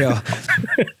 For real.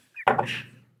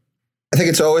 I think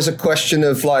it's always a question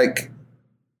of like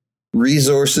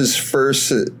resources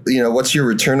first. You know, what's your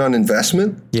return on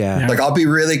investment? Yeah. Like I'll be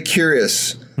really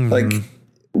curious, like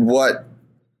what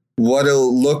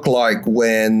it'll look like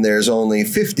when there's only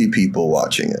 50 people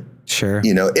watching it. Sure.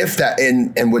 You know, if that,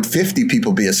 and would 50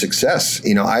 people be a success?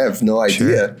 You know, I have no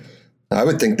idea. I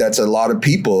would think that's a lot of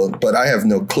people, but I have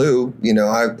no clue. You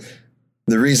know,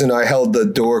 the reason I held the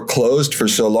door closed for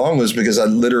so long was because I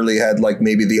literally had like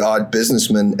maybe the odd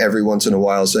businessman every once in a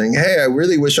while saying, hey, I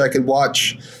really wish I could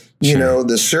watch, you know,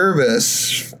 the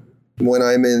service when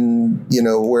I'm in, you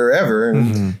know, wherever.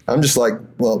 And I'm just like,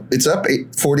 well, it's up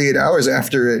 48 hours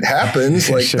after it happens.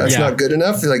 Like, that's not good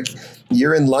enough. Like,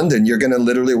 you're in London, you're going to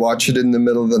literally watch it in the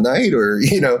middle of the night or,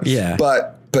 you know,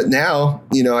 but now,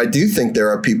 you know, I do think there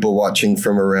are people watching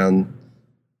from around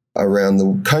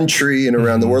the country and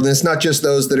around the world. And it's not just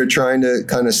those that are trying to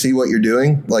kind of see what you're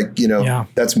doing. Like, you know,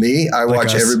 that's me. I like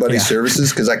watch everybody's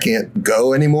services because I can't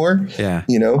go anymore.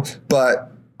 You know,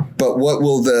 but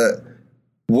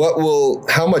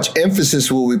how much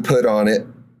emphasis will we put on it?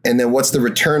 And then what's the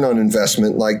return on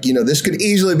investment? Like, you know, this could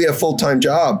easily be a full-time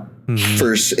job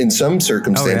in some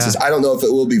circumstances. I don't know if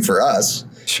it will be for us.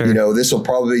 You know, this will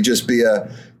probably just be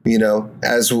you know,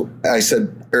 as I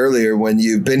said earlier, when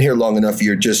you've been here long enough,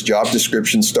 your just job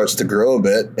description starts to grow a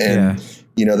bit. And,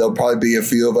 you know, there'll probably be a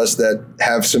few of us that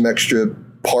have some extra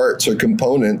parts or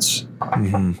components,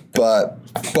 but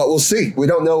we'll see. We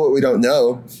don't know what we don't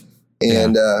know.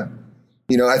 And,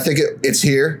 you know, I think it's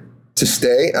here to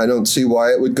stay. I don't see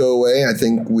why it would go away. I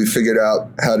think we figured out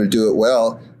how to do it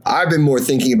well. I've been more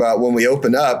thinking about when we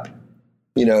open up,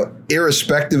 you know,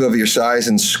 irrespective of your size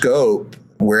and scope,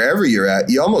 wherever you're at,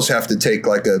 you almost have to take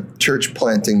like a church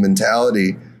planting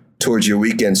mentality towards your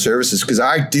weekend services. Because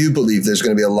I do believe there's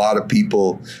going to be a lot of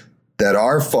people that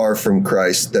are far from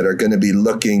Christ that are going to be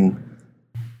looking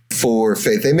for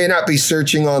faith. They may not be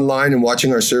searching online and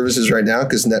watching our services right now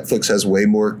because Netflix has way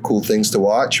more cool things to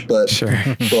watch. But,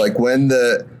 but like when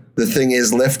the thing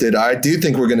is lifted, I do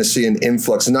think we're going to see an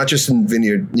influx, and not just in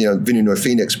Vineyard North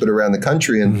Phoenix, but around the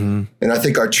country. And I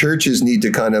think our churches need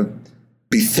to kind of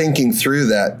be thinking through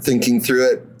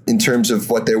it in terms of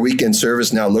what their weekend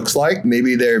service now looks like.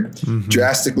 Maybe they're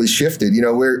drastically shifted. You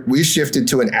know, we shifted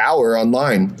to an hour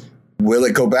online. Will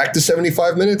it go back to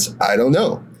 75 minutes? I don't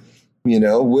know. You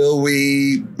know, will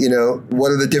we, you know,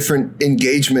 what are the different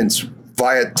engagements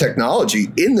via technology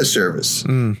in the service?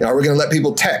 Are we going to let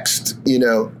people text, you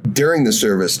know, during the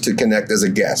service to connect as a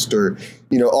guest, or,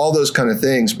 you know, all those kind of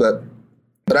things. But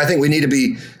I think we need to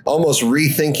be almost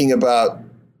rethinking about,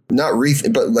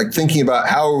 but like thinking about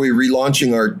how are we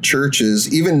relaunching our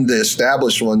churches, even the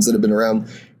established ones that have been around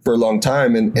for a long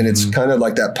time. And it's kind of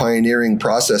like that pioneering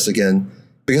process again,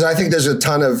 because I think there's a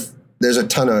ton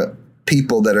of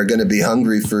people that are going to be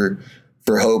hungry for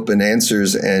hope and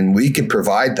answers, and we can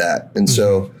provide that. And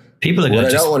so people are going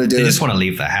to they just want to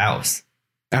leave the house.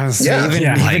 Even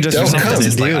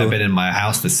just like, I've been in my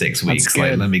house for 6 weeks.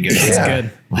 Like, let me go.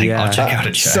 I'll check out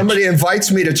a church. Somebody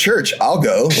invites me to church, I'll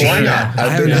go. Why not?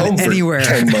 I've been home for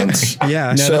 10 months.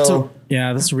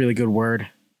 That's a really good word.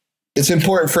 It's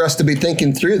important for us to be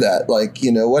thinking through that. Like,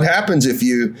 you know, what happens if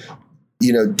you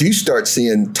know, do start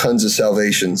seeing tons of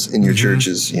salvations in your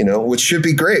churches, you know, which should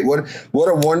be great. What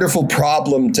a wonderful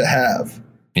problem to have.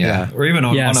 Or even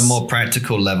on a more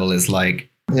practical level is like,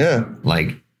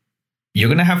 like you're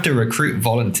going to have to recruit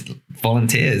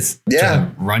volunteers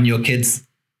to run your kids'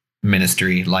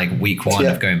 ministry, like week one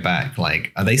of going back.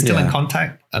 Like, are they still in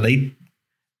contact? Are they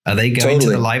going to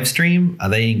the live stream? Are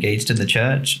they engaged in the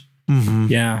church?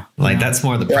 That's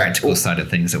more the practical side of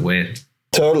things that we're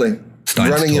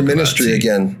running your ministry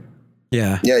again.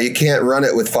 You can't run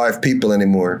it with 5 people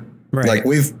anymore. Like,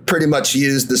 we've pretty much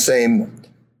used the same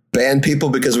band people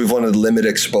because we've wanted to limit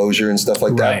exposure and stuff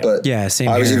like that. But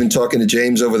I was even talking to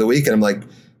James over the week, and I'm like,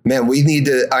 man,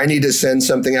 I need to send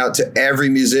something out to every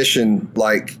musician.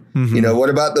 Like, you know, what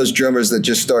about those drummers that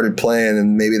just started playing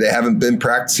and maybe they haven't been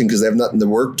practicing because they have nothing to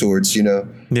work towards, you know?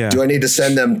 Do I need to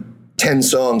send them 10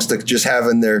 songs to just have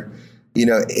in their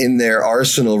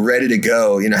arsenal ready to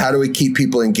go? You know, how do we keep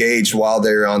people engaged while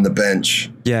they're on the bench?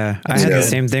 I had the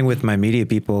same thing with my media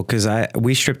people, because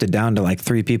we stripped it down to like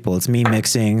 3 people. It's me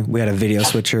mixing, we had a video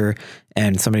switcher,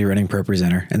 and somebody running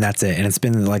ProPresenter, and that's it. And it's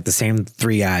been like the same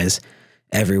 3 guys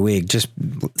every week, just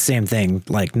same thing,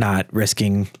 like not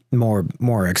risking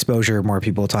more exposure, more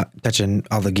people touching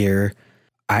all the gear.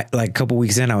 Like a couple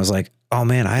weeks in, I was like, oh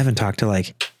man, I haven't talked to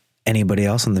like anybody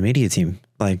else on the media team.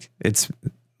 Like, it's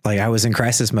like I was in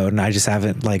crisis mode, and I just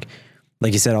haven't, like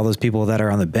you said, all those people that are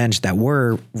on the bench that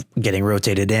were getting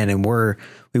rotated in, and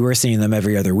we were seeing them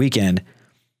every other weekend.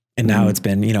 And now it's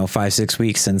been, 5-6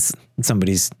 weeks since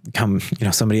somebody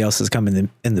else has come in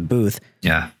the booth.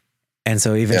 And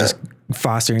so even just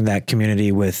fostering that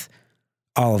community with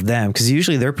all of them, because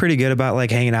usually they're pretty good about like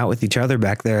hanging out with each other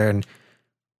back there. And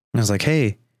I was like,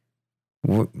 hey,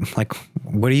 what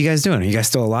are you guys doing? Are you guys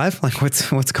still alive? Like,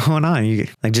 what's going on? You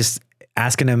like just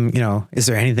asking them, is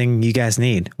there anything you guys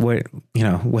need?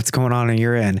 What's going on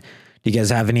your end? Do you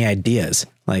guys have any ideas?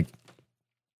 Like,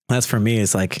 that's for me,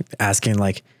 is like asking,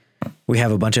 like, we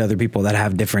have a bunch of other people that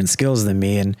have different skills than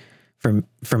me. And for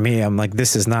me, I'm like,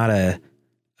 this is not a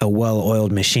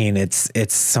well-oiled machine.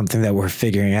 It's something that we're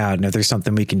figuring out. And if there's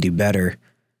something we can do better,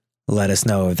 let us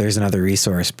know. If there's another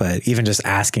resource, but even just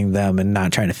asking them and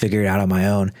not trying to figure it out on my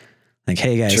own. Like,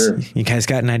 hey guys, Sure. You guys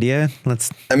got an idea?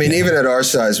 Even at our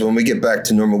size, when we get back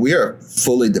to normal, we are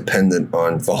fully dependent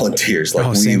on volunteers.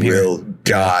 Like, we will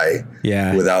die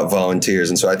without volunteers.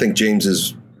 And so I think James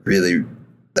is really,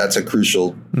 that's a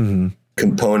crucial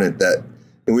component that,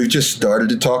 and we've just started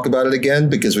to talk about it again,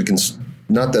 because we can,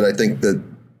 not that I think that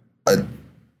a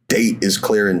date is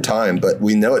clear in time, but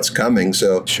we know it's coming.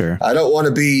 So sure. I don't want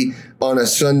to be on a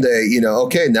Sunday,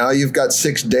 okay, now you've got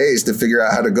 6 days to figure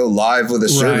out how to go live with a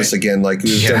service again. Like,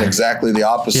 we've done exactly the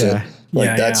opposite.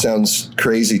 That sounds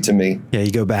crazy to me. Yeah,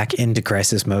 you go back into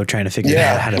crisis mode trying to figure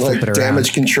out how to flip it around.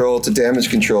 Damage control to damage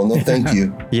control. No, thank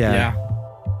you. Yeah.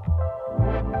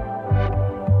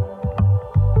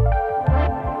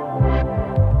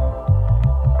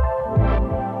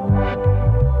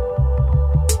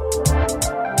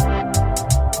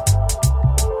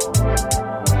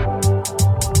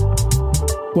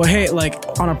 Well, hey,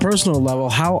 like, on a personal level,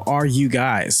 how are you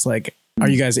guys? Like, are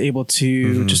you guys able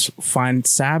to just find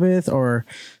Sabbath or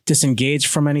disengage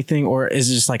from anything? Or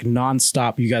is it just like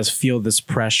nonstop? You guys feel this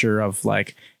pressure of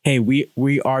like, hey,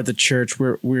 we are the church.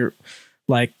 We're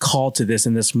like called to this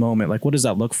in this moment. Like, what does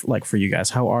that look like for you guys?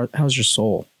 How's your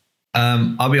soul?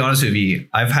 I'll be honest with you.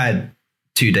 I've had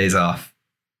 2 days off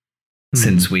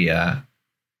since we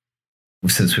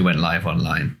went live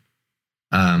online.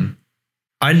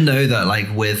 I know that, like,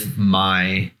 with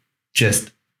my, just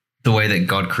the way that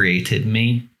God created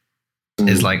me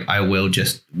is like, I will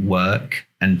just work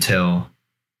until,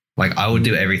 like, I will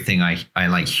do everything I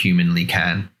like humanly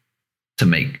can to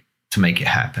make it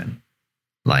happen.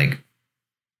 Like,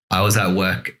 I was at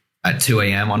work at 2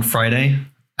 a.m. on Friday,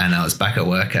 and I was back at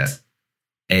work at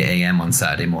 8 a.m. on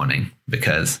Saturday morning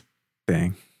because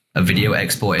a video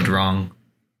exported wrong,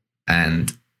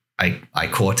 and I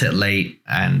caught it late,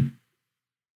 and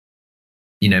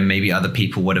maybe other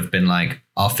people would have been like,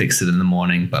 I'll fix it in the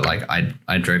morning. But like,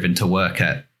 I drove into work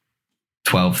at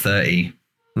 12:30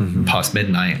 past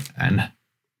midnight and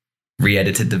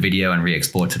re-edited the video and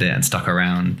re-exported it and stuck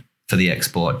around for the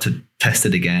export to test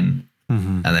it again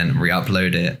and then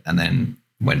re-upload it and then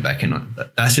went back in.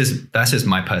 That's just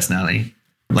my personality.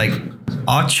 Like,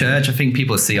 our church, I think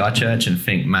people see our church and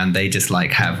think, man, they just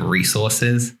like have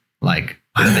resources. Like,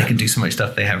 they can do so much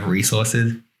stuff. They have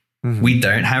resources. We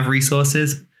don't have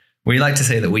resources. We like to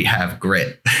say that we have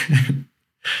grit.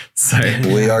 So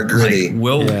we are gritty.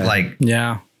 Like,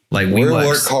 we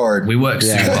work hard. We work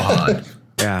super hard.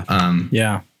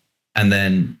 And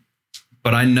then,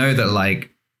 but I know that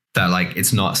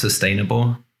it's not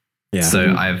sustainable. Yeah.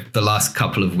 So the last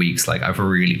couple of weeks, like, I've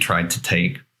really tried to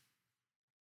take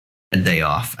a day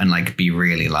off and like be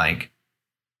really like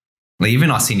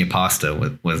even our senior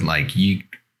pastor was like, you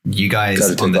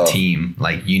guys on the team,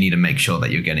 like, you need to make sure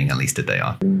that you're getting at least a day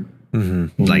off.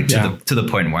 Like, to the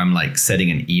point where I'm like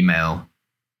setting an email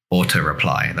auto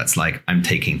reply that's like, I'm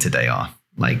taking today off,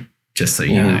 like, just so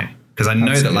you know, because I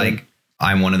know that like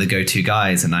I'm one of the go-to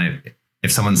guys, and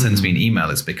if someone sends me an email,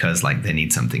 it's because like they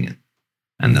need something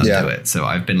and they'll do it. So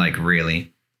I've been like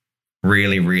really,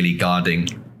 really, really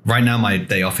guarding. Right now my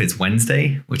day off is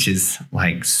Wednesday, which is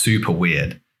like super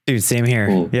weird. Dude, same here.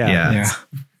 Cool. Yeah.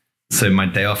 So my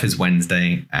day off is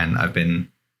Wednesday, and I've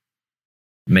been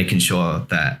making sure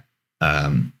that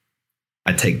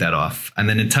I take that off. And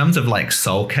then in terms of like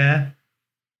soul care,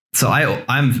 so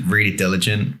I'm really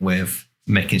diligent with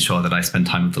making sure that I spend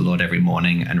time with the Lord every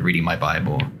morning and reading my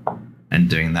Bible and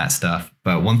doing that stuff.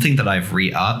 But one thing that I've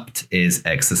re-upped is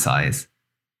exercise.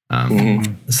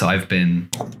 So I've been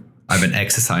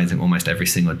exercising almost every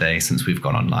single day since we've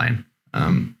gone online.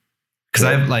 Because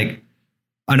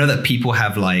I know that people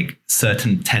have like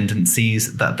certain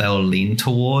tendencies that they'll lean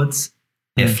towards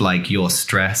if like you're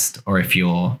stressed or if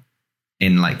you're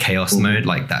in like chaos mode.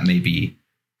 Like, that may be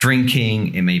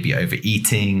drinking, it may be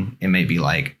overeating, it may be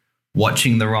like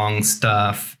watching the wrong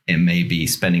stuff, it may be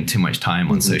spending too much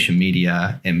time on social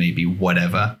media, it may be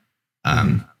whatever.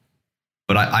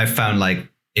 But I found like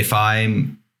if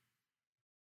I'm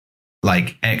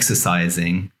like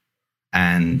exercising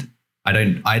and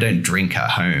I don't drink at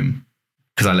home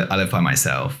because I live by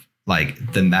myself,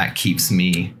 like, then that keeps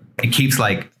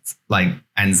like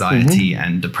anxiety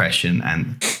and depression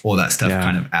and all that stuff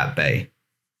kind of at bay.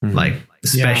 Like,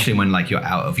 especially when like you're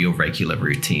out of your regular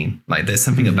routine. Like, there's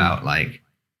something about like,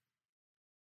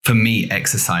 for me,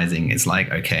 exercising is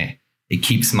like, okay, it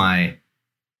keeps my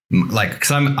like,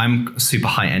 because I'm a super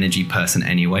high energy person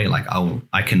anyway. Like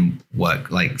I can work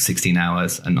like 16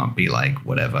 hours and not be like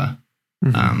whatever.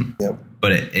 Yep.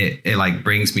 But it like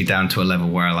brings me down to a level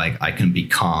where like I can be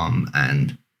calm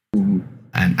and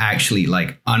actually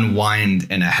like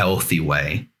unwind in a healthy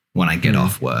way when I get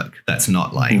off work. That's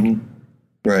not like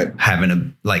right, having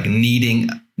a like needing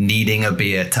a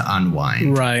beer to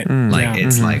unwind. Right. Like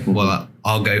it's like, well,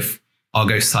 I'll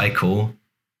go cycle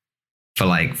for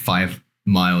like 5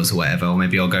 miles or whatever, or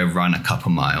maybe I'll go run a couple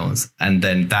miles, and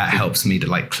then that helps me to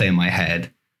like clear my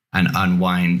head and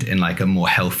unwind in like a more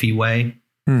healthy way.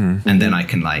 And then I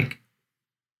can like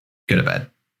go to bed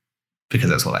because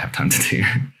that's all I have time to do.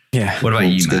 Yeah. What about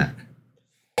you, Matt?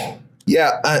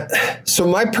 Yeah. So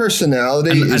my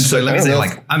personality and is. so let me say,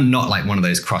 like, I'm not like one of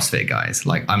those CrossFit guys.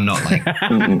 Like, I'm not like,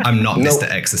 I'm not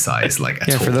Mr. Exercise. Like,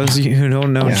 at all. For those of you who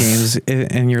don't know James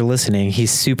and you're listening,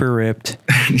 he's super ripped.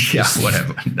 Yeah,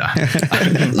 whatever. No.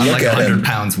 I'm like 100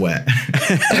 pounds wet.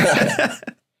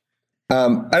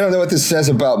 I don't know what this says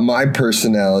about my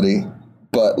personality,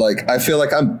 but like, I feel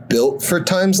like I'm built for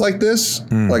times like this.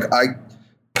 Like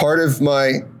part of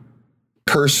my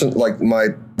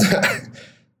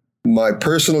my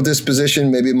personal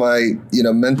disposition, maybe my,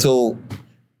 mental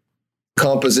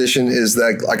composition is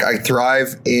that like I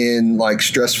thrive in like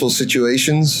stressful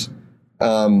situations.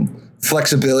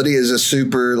 Flexibility is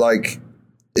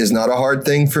is not a hard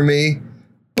thing for me,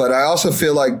 but I also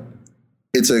feel like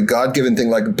it's a God-given thing,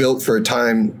 like built for a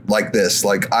time like this.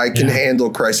 Like I can handle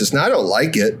crisis. Now I don't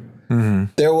like it.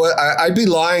 I'd be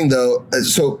lying though.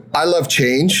 So I love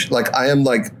change. Like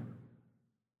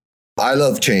I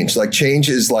love change. Like change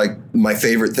is like my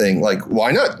favorite thing. Like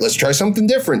why not? Let's try something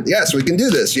different. Yes, we can do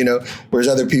this. Whereas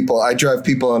other people, I drive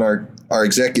people on our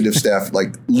executive staff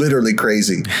like literally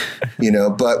crazy.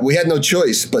 But we had no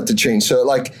choice but to change. So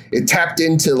like it tapped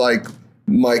into like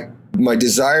my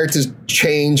desire to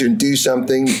change and do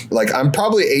something. Like I'm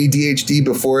probably ADHD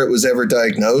before it was ever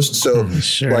diagnosed. So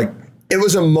like it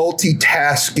was a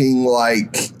multitasking,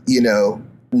 like,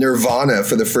 nirvana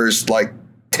for the first like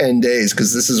 10 days.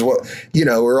 Cause this is what,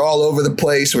 we're all over the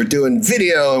place. We're doing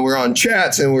video and we're on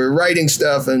chats and we're writing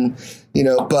stuff and,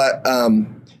 but,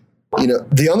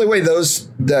 the only way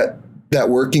that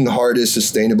working hard is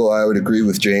sustainable, I would agree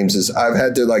with James, is I've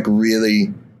had to like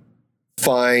really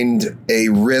find a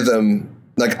rhythm.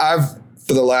 Like I've,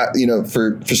 for the last,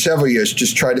 for several years,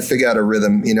 just tried to figure out a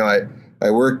rhythm. I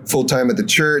work full time at the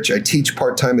church. I teach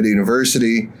part time at a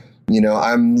university.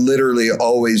 I'm literally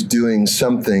always doing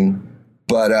something.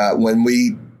 But when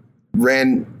we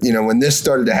ran, when this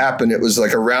started to happen, it was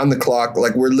like around the clock.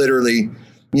 Like we're literally,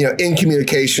 in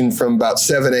communication from about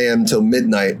 7 a.m. till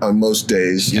midnight on most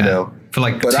days. For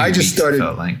like, but 2 I just weeks, started. it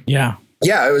felt like. Yeah,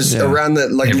 it was around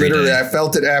that. Like every literally, day. I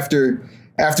felt it after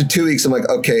 2 weeks. I'm like,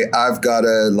 okay, I've got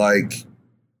to like,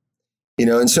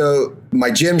 And so my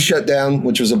gym shut down,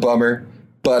 which was a bummer.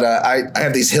 But I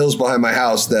have these hills behind my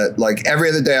house that like every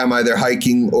other day I'm either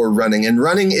hiking or running. And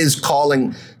running is to call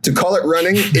it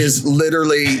running is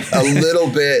literally a little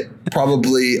bit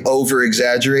probably over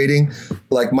exaggerating.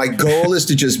 Like my goal is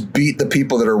to just beat the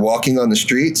people that are walking on the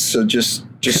streets. So just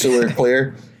so we're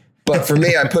clear. But for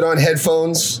me, I put on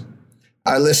headphones.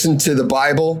 I listen to the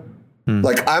Bible.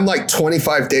 Like I'm like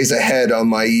 25 days ahead on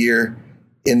my year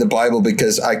in the Bible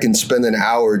because I can spend an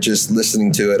hour just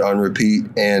listening to it on repeat.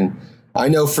 And I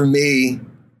know for me,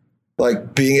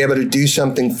 like being able to do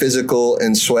something physical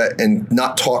and sweat and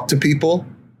not talk to people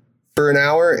for an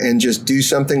hour and just do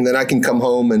something, then I can come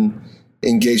home and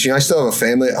engage. I still have a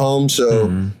family at home.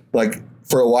 So like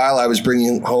for a while I was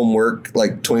bringing home work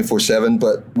like 24/7,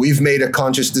 but we've made a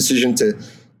conscious decision to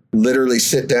literally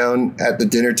sit down at the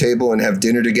dinner table and have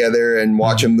dinner together and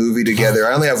watch a movie together.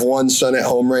 I only have one son at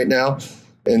home right now.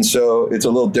 And so it's a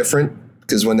little different.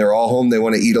 Because when they're all home, they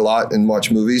want to eat a lot and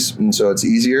watch movies. And so it's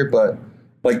easier. But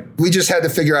like we just had to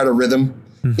figure out a rhythm.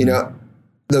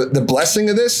 The blessing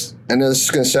of this, I know this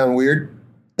is going to sound weird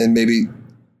and maybe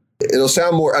it'll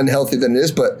sound more unhealthy than it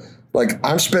is, but like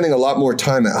I'm spending a lot more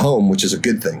time at home, which is a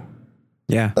good thing.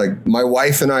 Yeah. Like my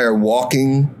wife and I are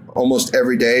walking almost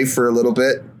every day for a little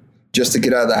bit just to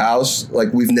get out of the house.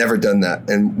 Like we've never done that.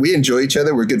 And we enjoy each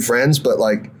other. We're good friends, but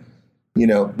like,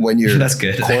 when you're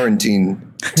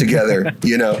quarantined together,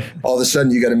 all of a sudden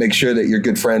you got to make sure that you're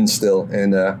good friends still.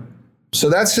 And so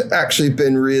that's actually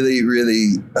been really,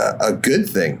 really a good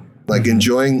thing. Like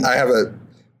enjoying,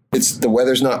 the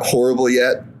weather's not horrible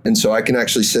yet. And so I can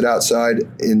actually sit outside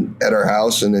at our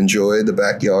house and enjoy the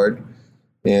backyard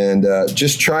and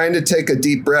just trying to take a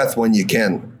deep breath when you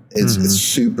can. It's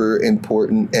super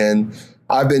important. And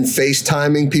I've been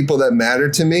FaceTiming people that matter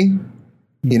to me.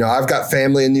 You know, I've got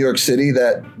family in New York City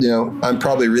that, you know, I'm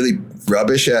probably really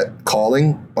rubbish at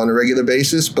calling on a regular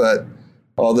basis, but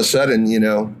all of a sudden, you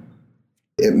know,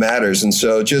 it matters. And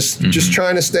so just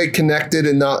trying to stay connected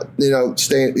and not, you know,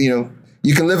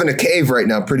 you can live in a cave right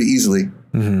now pretty easily.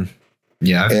 Mm-hmm.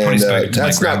 Yeah. I've probably spoken to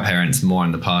my grandparents more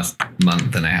in the past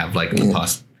month than I have like in the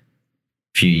past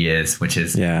few years, which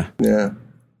is,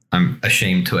 I'm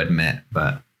ashamed to admit,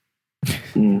 but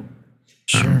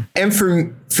sure. And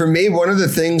for me, one of the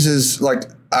things is like,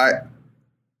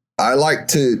 I like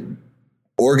to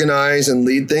organize and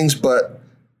lead things, but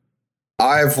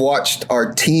I've watched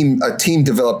a team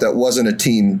develop that wasn't a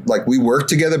team. Like we worked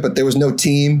together, but there was no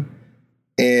team,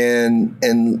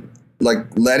 and like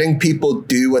letting people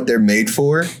do what they're made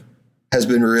for has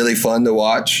been really fun to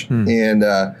watch. And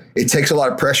it takes a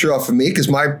lot of pressure off of me because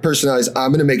my personality is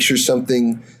I'm going to make sure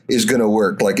something is going to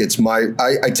work. Like it's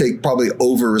I take probably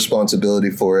over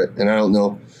responsibility for it. And I don't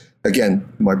know, again,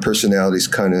 my personality is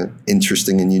kind of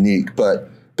interesting and unique, but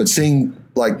seeing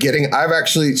like I've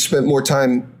actually spent more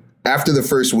time after the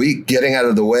first week getting out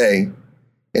of the way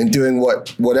and doing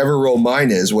whatever role mine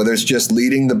is, whether it's just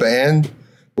leading the band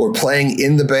or playing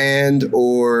in the band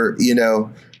or, you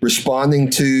know, responding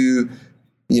to,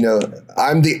 you know,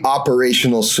 I'm the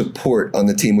operational support on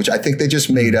the team, which I think they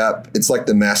just made up. It's like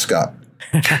the mascot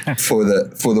for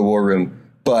the war room.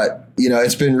 But, you know,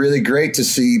 it's been really great to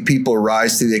see people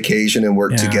rise to the occasion and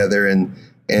work together and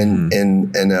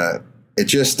it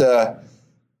just,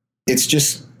 it's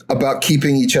just about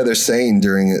keeping each other sane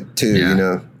during it too. You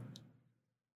know,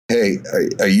 hey,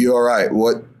 are you all right?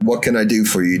 What can I do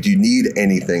for you? Do you need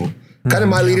anything? Kind of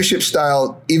my leadership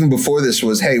style, even before this,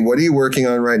 was, hey, what are you working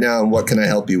on right now, and what can I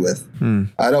help you with?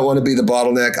 I don't want to be the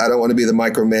bottleneck. I don't want to be the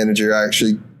micromanager. I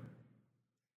actually,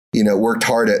 you know, worked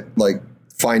hard at like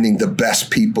finding the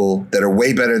best people that are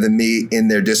way better than me in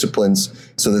their disciplines,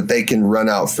 so that they can run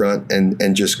out front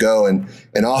and just go. And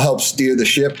I'll help steer the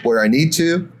ship where I need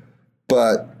to.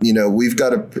 But you know, we've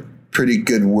got a pretty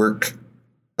good workflow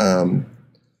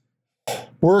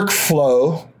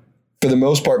for the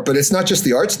most part, but it's not just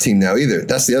the arts team now either.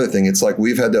 That's the other thing. It's like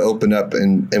we've had to open up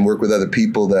and work with other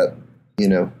people that, you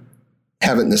know,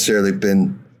 haven't necessarily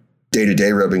been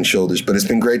day-to-day rubbing shoulders, but it's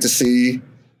been great to see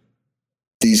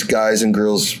these guys and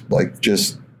girls like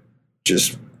just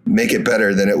make it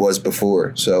better than it was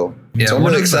before. So I'm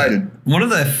really excited. One of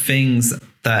the things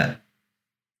that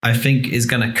I think is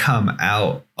going to come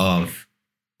out of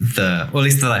or at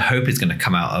least that I hope is going to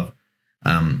come out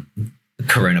of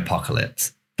Corona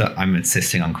apocalypse, that I'm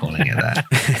insisting on calling it that.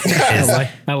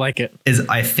 I like it. Is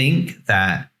I think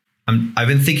that I've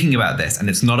been thinking about this, and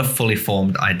it's not a fully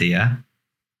formed idea.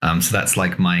 So that's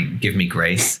like my give me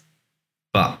grace.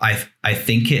 But I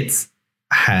think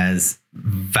has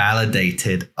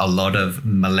validated a lot of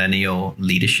millennial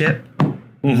leadership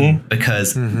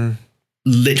because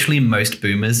literally most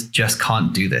boomers just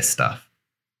can't do this stuff.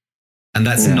 And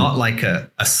that's not like a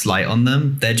slight on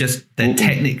them. They're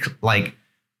technically like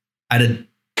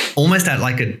almost at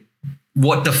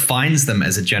what defines them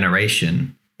as a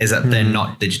generation is that they're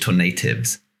not digital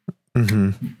natives.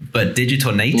 But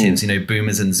digital natives, you know,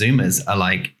 boomers and zoomers are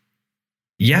like,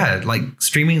 yeah, like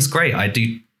streaming's great. I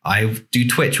do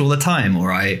Twitch all the time,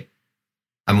 or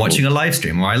I'm watching a live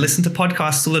stream, or I listen to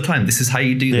podcasts all the time. This is how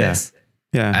you do this.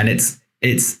 Yeah. And it's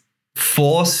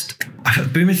forced.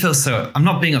 Boomer feels so, I'm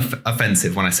not being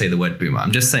offensive when I say the word boomer.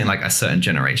 I'm just saying like a certain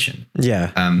generation.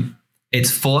 Yeah. It's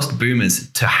forced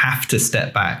boomers to have to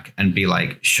step back and be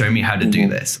like, show me how to do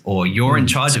this, or you're in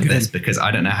charge of this because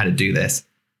I don't know how to do this.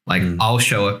 Like I'll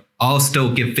show up, I'll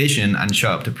still give vision and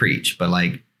show up to preach, but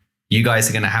like you guys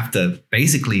are going to have to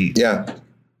basically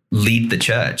lead the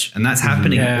church. And that's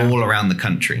happening all around the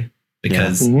country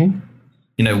because, you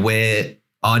know,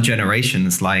 our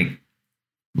generation's like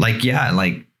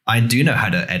I do know how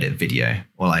to edit video,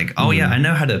 or like, I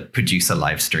know how to produce a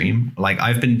live stream. Like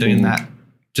I've been doing that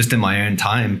just in my own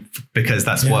time because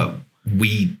that's what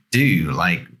we do.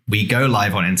 Like we go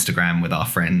live on Instagram with our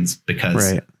friends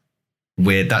because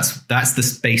that's the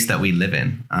space that we live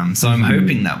in. So I'm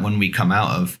hoping that when we come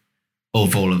out of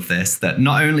all of this, that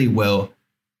not only will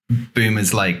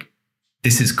boomers like,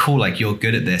 this is cool, like you're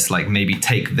good at this, like maybe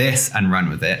take this and run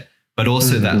with it, but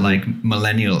also that like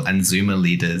millennial and zoomer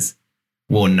leaders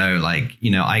will know, like,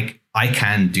 you know, I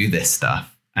can do this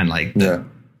stuff, and like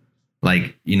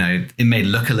like, you know, it may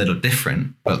look a little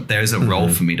different, but there's a role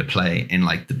for me to play in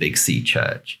like the big C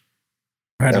church.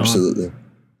 Right. Absolutely. On.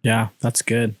 Yeah, that's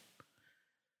good.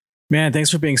 Man,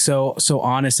 thanks for being so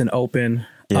honest and open.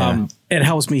 Yeah. It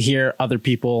helps me hear other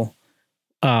people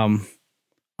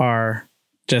are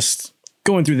just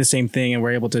going through the same thing, and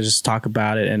we're able to just talk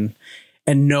about it and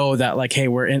know that like, hey,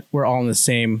 we're all in the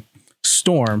same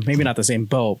storm, maybe not the same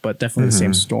boat, but definitely the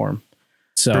same storm.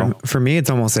 So for me, it's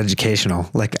almost educational.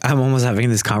 Like I'm almost having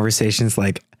these conversations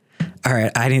like, all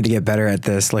right, I need to get better at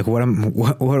this. Like what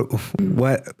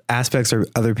aspects are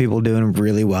other people doing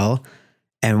really well,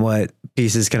 and what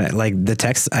pieces can I, like the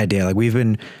text idea. Like we've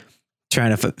been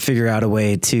trying to figure out a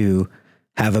way to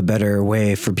have a better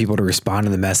way for people to respond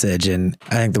to the message. And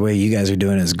I think the way you guys are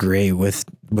doing is great with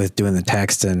doing the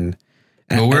text. And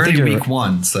well, we're in week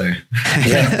 1, so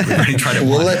yeah, we've already tried it.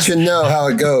 We'll let you know how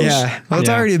it goes. Yeah, well, it's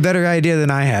already a better idea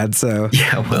than I had. So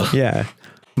yeah.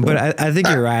 But I think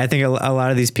you're right. I think a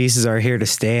lot of these pieces are here to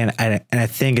stay, and I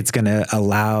think it's going to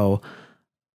allow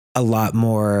a lot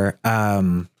more.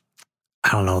 I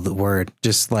don't know the word,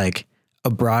 just like a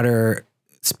broader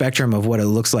spectrum of what it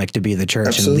looks like to be the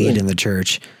church and lead in the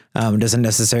church. It doesn't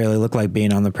necessarily look like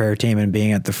being on the prayer team and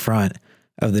being at the front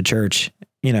of the church,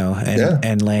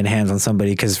 and laying hands on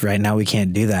somebody, because right now we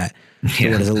can't do that. So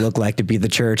what does it look like to be the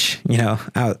church,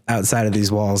 outside of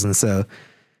these walls? And so,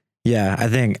 yeah, I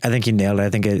think you nailed it.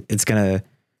 I think it's gonna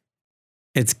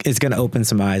open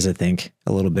some eyes, I think,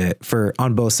 a little bit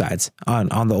on both sides,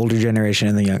 on the older generation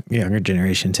and the younger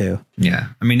generation too. Yeah.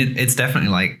 I mean, it's definitely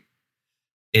like,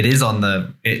 it is on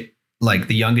the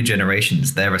younger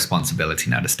generations, their responsibility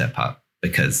now to step up,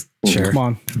 because come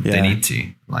on, they need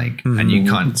to and you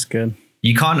can't, it's good.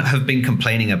 You can't have been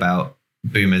complaining about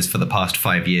boomers for the past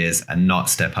 5 years and not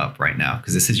step up right now,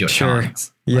 because this is your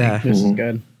chance. Yeah. This is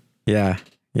good. Yeah.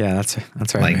 Yeah. That's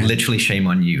right. Like man. literally shame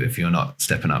on you if you're not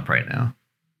stepping up right now.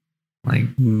 Like,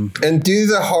 and do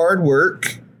the hard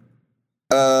work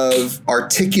of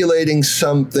articulating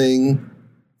something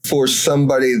for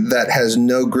somebody that has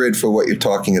no grid for what you're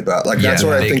talking about. Like that's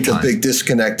where I think the big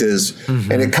disconnect is.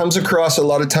 And it comes across a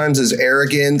lot of times as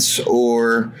arrogance,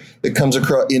 or it comes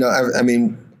across, I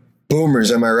mean,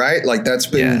 boomers, am I right? Like that's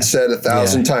been said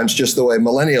 1,000 times, just the way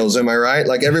millennials, am I right?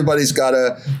 Like everybody's got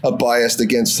a bias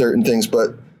against certain things,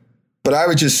 but I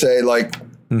would just say like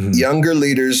younger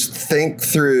leaders think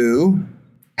through,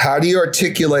 how do you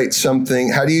articulate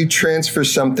something? How do you transfer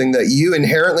something that you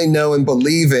inherently know and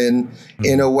believe in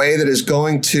a way that is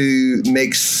going to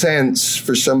make sense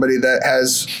for somebody that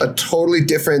has a totally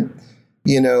different,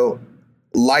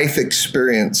 life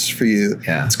experience for you?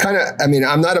 Yeah. It's kind of, I mean,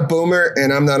 I'm not a boomer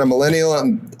and I'm not a millennial.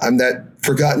 I'm that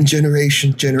forgotten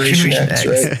generation X,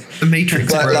 right? The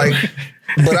Matrix.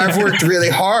 But I've worked really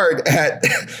hard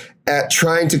at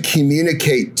trying to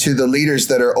communicate to the leaders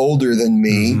that are older than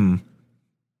me.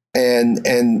 And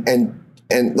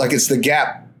like it's the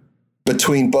gap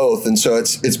between both, and so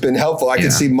it's been helpful. I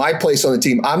can see my place on the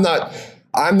team. I'm not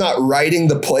writing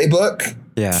the playbook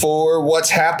for what's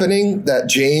happening that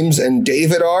James and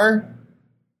David are,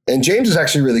 and James is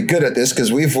actually really good at this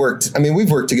because we've worked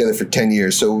together for 10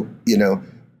 years, so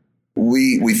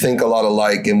we think a lot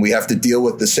alike, and we have to deal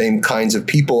with the same kinds of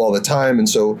people all the time, and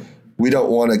so we don't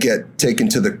want to get taken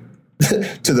to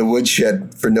the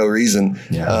woodshed for no reason.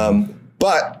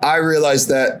 But I realized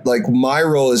that like my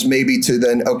role is maybe to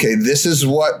then, okay, this is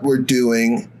what we're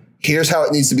doing. Here's how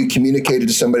it needs to be communicated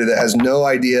to somebody that has no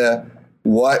idea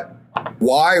why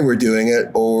we're doing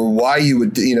it, or why you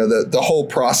would, the whole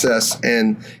process,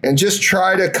 and just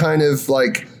try to kind of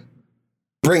like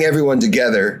bring everyone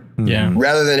together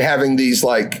rather than having these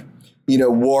like,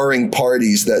 warring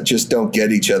parties that just don't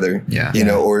get each other,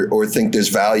 or think there's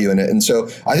value in it. And so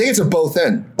I think it's a both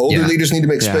end. Older leaders need to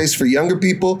make space for younger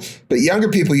people, but younger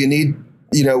people, we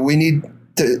need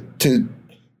to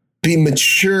be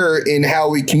mature in how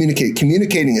we communicate.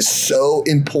 Communicating is so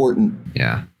important.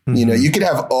 Yeah. You could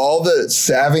have all the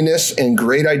savviness and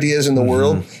great ideas in the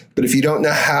world, but if you don't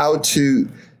know how to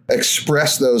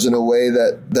express those in a way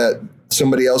that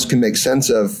somebody else can make sense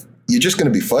of, you're just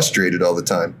going to be frustrated all the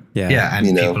time. Yeah. And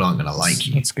people aren't going to like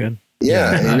you. That's good.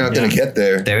 Yeah. And you're not going to get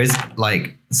there. There is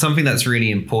like something that's really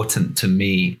important to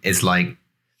me is like,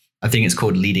 I think it's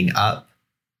called leading up.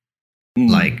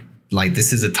 Like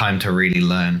this is a time to really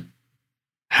learn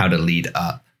how to lead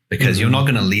up, because you're not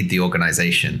going to lead the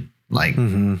organization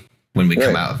when we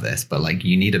come out of this, but like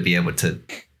you need to be able to,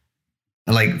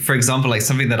 like, for example, like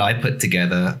something that I put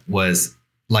together was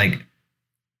like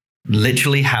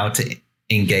literally how to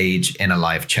engage in a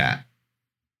live chat.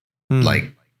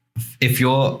 Like if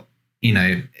you're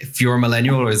a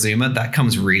millennial or a Zoomer, that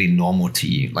comes really normal to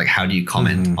you. Like, how do you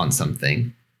comment on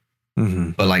something?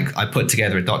 But like I put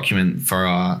together a document for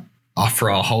our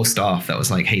whole staff that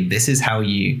was like, hey, this is how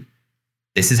you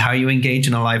engage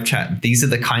in a live chat. These are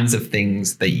the kinds of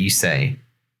things that you say.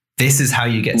 This is how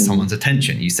you get someone's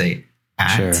attention. You say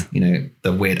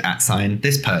the weird @ sign,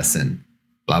 this person,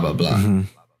 blah, blah, blah.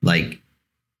 Like,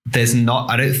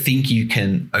 I don't think you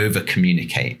can over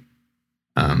communicate.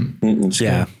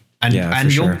 Yeah.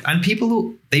 And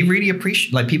people, they really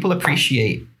appreciate, like people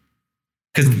appreciate,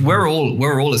 because we're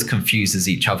all as confused as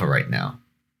each other right now.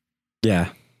 Yeah.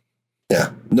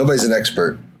 Yeah. Nobody's an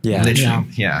expert. Yeah. Literally.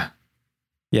 Yeah.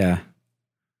 Yeah.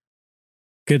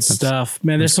 Good stuff,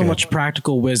 man. There's so much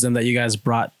practical wisdom that you guys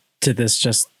brought to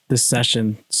this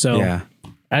session. So yeah.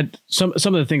 Some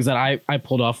of the things that I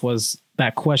pulled off was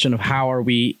that question of how are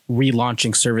we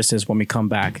relaunching services when we come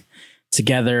back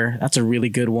together. That's a really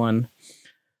good one.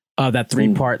 That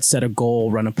 3-part set a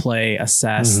goal, run a play,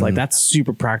 assess. Like that's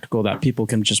super practical that people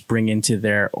can just bring into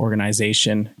their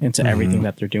organization, into everything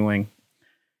that they're doing.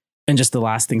 And just the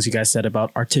last things you guys said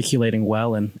about articulating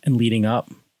well and leading up.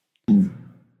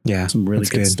 Yeah. Some really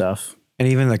good stuff. And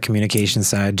even the communication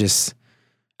side, just,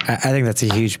 I think that's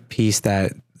a huge piece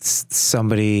that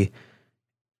somebody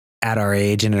at our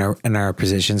age and in our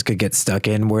positions could get stuck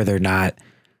in, where they're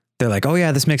like, oh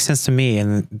yeah, this makes sense to me.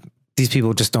 And these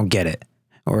people just don't get it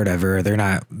or whatever. They're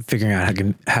not figuring out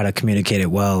how to communicate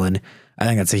it well. And I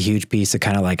think that's a huge piece to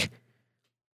kind of like,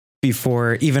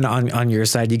 before even on your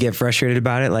side, you get frustrated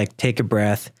about it, like take a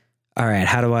breath. All right,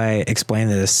 how do I explain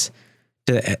this?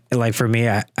 Like for me,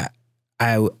 I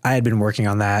had been working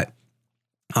on that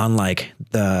on like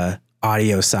the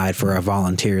audio side for our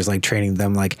volunteers, like training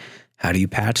them, like how do you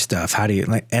patch stuff? How do you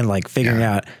like figuring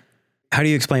out how do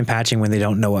you explain patching when they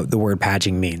don't know what the word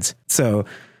patching means? So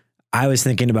I was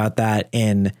thinking about that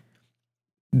in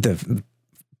the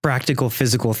practical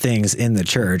physical things in the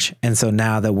church. And so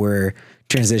now that we're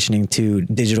transitioning to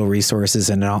digital resources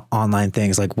and online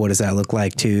things, like what does that look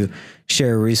like to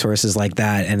share resources like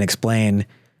that and explain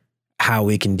how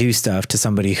we can do stuff to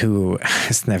somebody who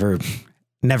has never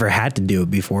had to do it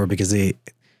before, because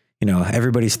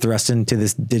everybody's thrust into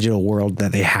this digital world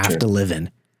that they have to live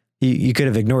in. You could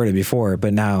have ignored it before,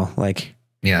 but now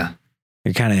you're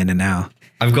kind of in it now.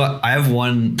 I have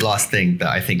one last thing that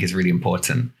I think is really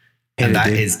important. And that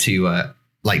is to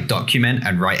document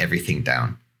and write everything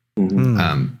down.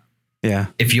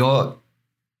 If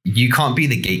you can't be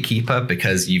the gatekeeper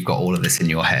because you've got all of this in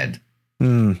your head.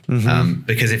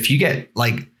 Because if you get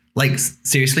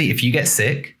seriously, if you get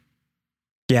sick,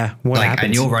 what happens?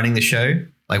 And you're running the show,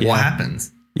 what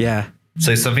happens? Yeah.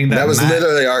 So something that was Matt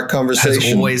literally our conversation.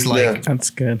 Has always that's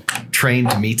good.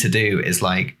 Trained me to do is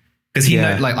because he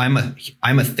knows,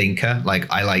 I'm a thinker.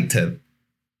 I like to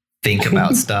think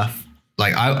about stuff.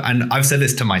 I've said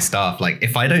this to my staff,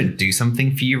 if I don't do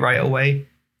something for you right away,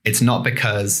 it's not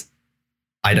because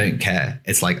I don't care.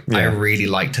 It's I really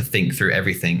like to think through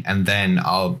everything, and then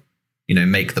I'll,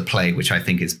 make the play, which I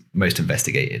think is most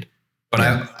investigated.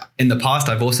 But in the past,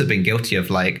 I've also been guilty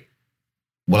of I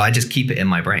just keep it in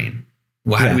my brain.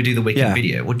 Well, how do we do the weekend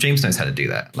video? Well, James knows how to do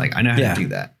that. I know how to do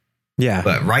that. Yeah.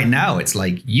 But right now it's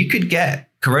you could get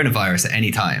coronavirus at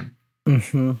any time.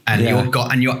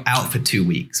 And you're out for 2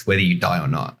 weeks, whether you die or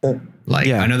not.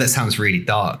 I know that sounds really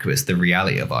dark, but it's the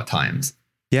reality of our times.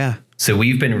 Yeah. So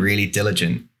we've been really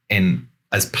diligent in,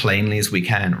 as plainly as we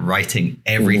can, writing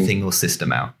every single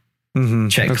system out,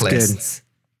 checklists.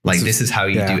 This is how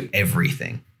you do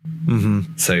everything.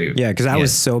 So because I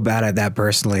was so bad at that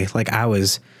personally.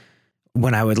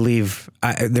 When I would leave,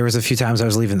 there was a few times I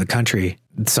was leaving the country.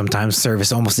 Sometimes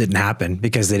service almost didn't happen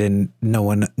because no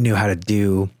one knew how to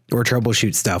do or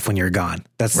troubleshoot stuff when you're gone.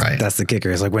 That's the kicker,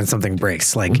 is when something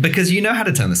breaks. Because you know how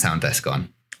to turn the sound desk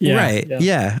on. Yeah, right.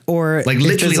 Yeah. Or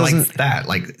literally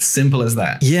that, simple as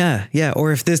that. Yeah. Yeah.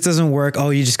 Or if this doesn't work,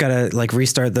 you just gotta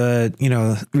restart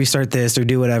restart this or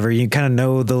do whatever. You kind of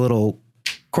know the little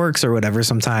quirks or whatever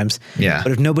sometimes. Yeah.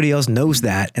 But if nobody else knows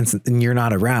that and you're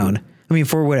not around, I mean,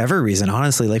 for whatever reason,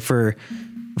 honestly, for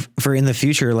in the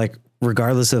future,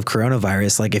 regardless of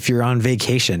coronavirus, if you're on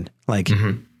vacation,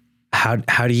 how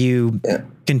do you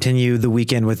continue the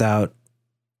weekend without,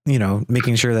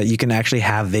 making sure that you can actually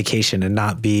have vacation and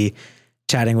not be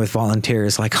chatting with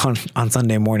volunteers on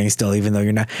Sunday morning still, even though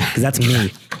you're not, because that's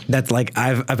me. That's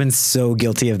I've been so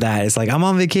guilty of that. It's I'm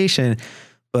on vacation,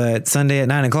 but Sunday at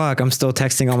 9:00, I'm still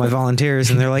texting all my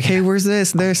volunteers and they're like, hey, where's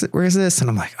this? Where's this? And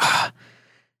I'm like,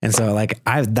 And so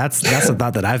that's the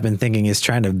thought that I've been thinking, is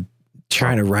trying to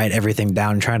write everything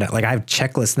down, trying to I have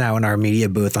checklists now in our media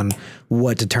booth on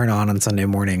what to turn on Sunday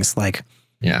mornings. What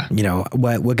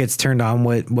gets turned on,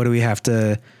 what do we have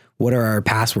to, what are our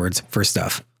passwords for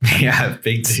stuff? Yeah,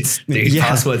 big dude,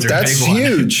 passwords are that's a big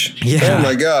huge. One. Yeah. Oh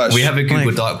my gosh. We have a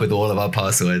Google Doc with all of our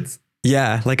passwords.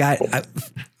 Yeah. I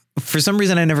for some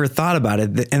reason I never thought about it.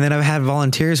 And then I've had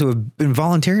volunteers who have been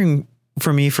volunteering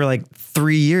for me for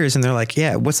 3 years, and they're like,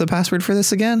 yeah, what's the password for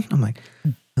this again? I'm like,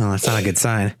 oh, that's not a good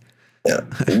sign. Yeah.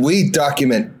 We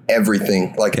document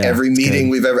everything, like every meeting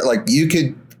we've ever, like you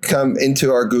could come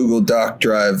into our Google Doc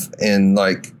drive and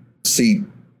like see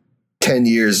 10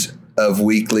 years of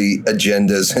weekly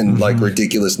agendas and like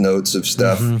ridiculous notes of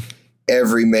stuff,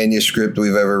 every manuscript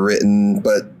we've ever written.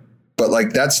 But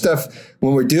like that stuff,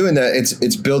 when we're doing that,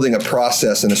 it's building a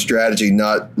process and a strategy,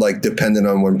 not like dependent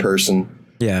on one person.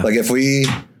 Yeah. Like if we,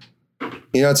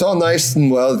 you know, it's all nice and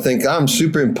well to think I'm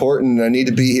super important and I need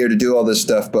to be here to do all this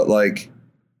stuff. But like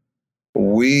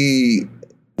we,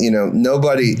 you know,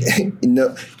 nobody,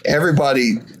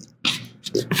 everybody,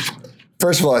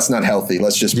 first of all, it's not healthy.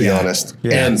 Let's just be honest.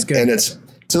 Yeah, and it's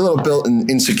a little built in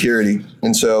insecurity.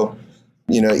 And so,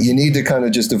 you know, you need to kind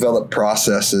of just develop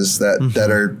processes that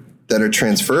are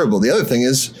transferable. The other thing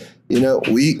is, you know,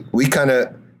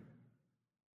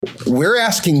 we're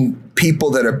asking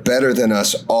people that are better than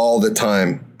us all the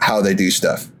time how they do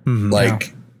stuff. And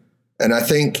I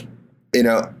think, you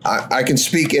know, I can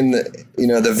speak in the, you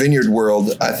know, the vineyard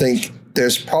world. I think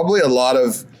there's probably a lot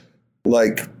of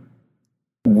like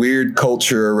weird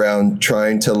culture around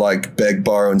trying to like beg,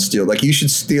 borrow, and steal. Like you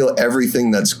should steal everything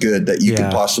that's good that you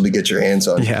can possibly get your hands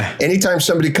on. Anytime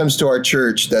somebody comes to our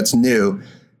church that's new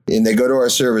and they go to our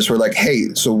service, we're like,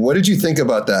 hey, so what did you think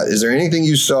about that? Is there anything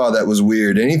you saw that was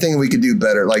weird? Anything we could do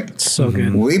better? Like, so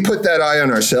good. We put that eye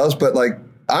on ourselves, but like,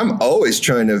 I'm always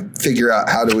trying to figure out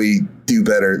how do we do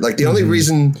better. Like the only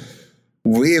reason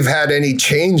we've had any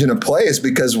change in a play is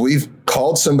because we've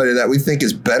called somebody that we think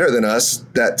is better than us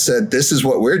that said, this is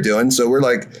what we're doing. So we're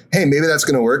like, hey, maybe that's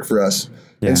going to work for us.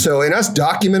 And so in us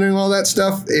documenting all that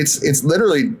stuff, it's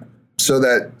literally so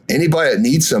that anybody that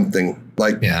needs something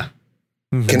like,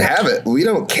 can have it. We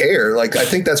don't care. Like, I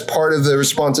think that's part of the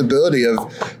responsibility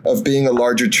of being a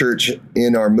larger church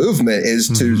in our movement is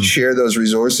to share those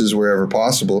resources wherever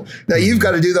possible. Now you've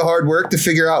got to do the hard work to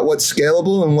figure out what's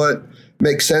scalable and what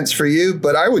makes sense for you.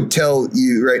 But I would tell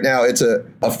you right now, it's a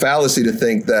fallacy to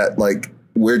think that like,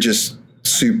 we're just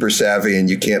super savvy and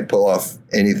you can't pull off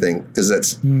anything, because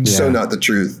that's so not the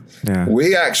truth.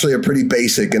 We actually are pretty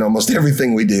basic in almost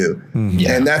everything we do.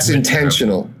 And that's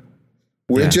intentional.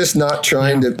 We're just not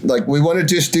trying to, like, we want to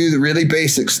just do the really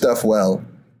basic stuff well.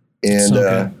 And,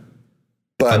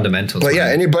 but fundamentals. But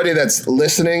anybody that's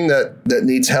listening that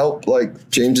needs help, like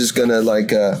James is going to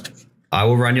like, I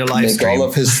will run your live stream. He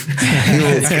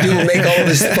will make all of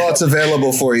his thoughts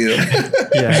available for you.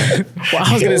 Well,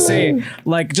 I was going to say,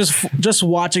 like, just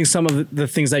watching some of the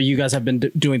things that you guys have been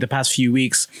doing the past few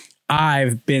weeks,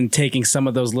 I've been taking some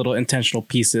of those little intentional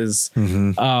pieces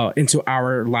into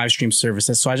our live stream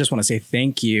services. So I just want to say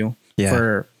thank you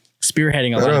for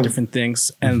spearheading a lot of different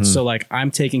things. And so like,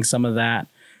 I'm taking some of that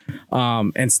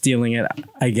and stealing it,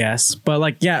 I guess. But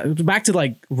like, back to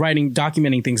like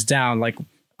documenting things down. Like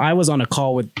I was on a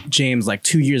call with James like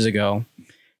 2 years ago.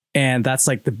 And that's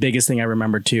like the biggest thing I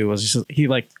remember too, was just, he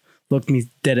like looked me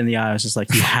dead in the eye. I was just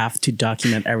like, you have to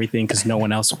document everything because no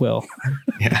one else will.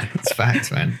 Yeah, it's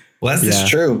facts, man. Well, that's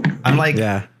true. I'm like,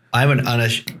 I'm an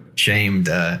unashamed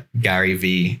Gary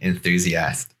V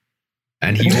enthusiast.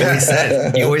 And he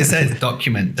always says,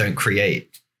 document, don't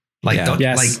create. Like,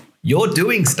 like you're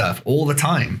doing stuff all the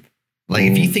time. Like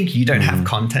if you think you don't have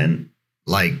content,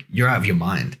 like you're out of your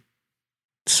mind.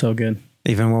 So good.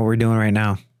 Even what we're doing right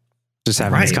now, just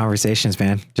having these conversations,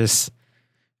 man. Just,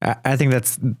 I think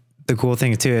that's the cool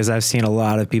thing too, is I've seen a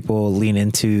lot of people lean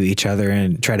into each other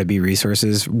and try to be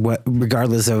resources,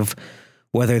 regardless of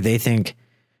whether they think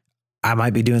I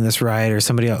might be doing this right or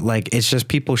somebody else. Like it's just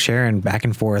people sharing back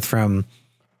and forth from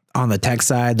on the tech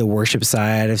side, the worship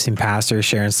side. I've seen pastors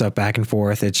sharing stuff back and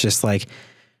forth. It's just like,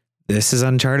 this is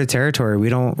uncharted territory. We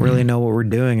don't really know what we're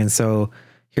doing. And so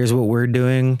here's what we're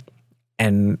doing.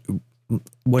 And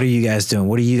what are you guys doing?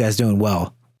 What are you guys doing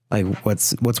well? Like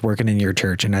what's working in your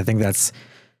church? And I think that's,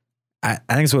 I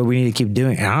think it's what we need to keep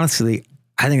doing. And honestly,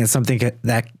 I think it's something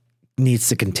that needs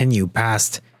to continue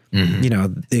past, you know,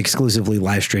 the exclusively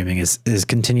live streaming is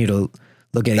continue to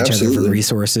look at each other for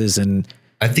resources. And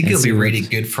I think it'll be really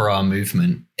good for our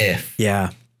movement if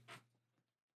a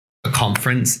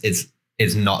conference is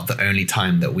not the only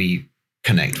time that we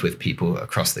connect with people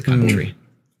across the country.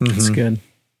 That's good.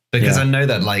 Because I know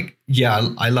that like,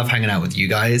 I love hanging out with you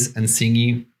guys and seeing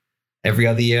you every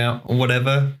other year or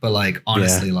whatever. But like,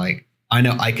 honestly, like, I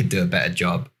know I could do a better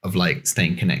job of like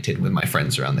staying connected with my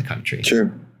friends around the country. Sure.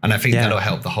 And I think that'll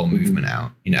help the whole movement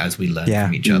out, you know, as we learn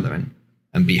from each other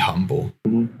and be humble.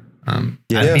 And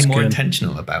be more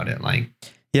intentional about it. Like,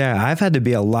 I've had to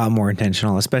be a lot more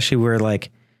intentional, especially where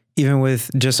like, even with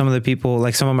just some of the people,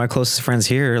 like some of my closest friends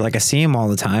here, like I see them all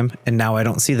the time and now I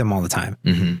don't see them all the time.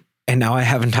 And now I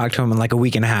haven't talked to them in like a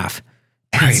week and a half.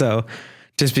 And so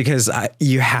just because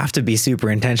you have to be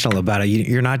super intentional about it.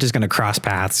 You're not just going to cross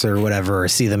paths or whatever, or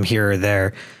see them here or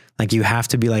there. Like you have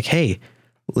to be like, hey,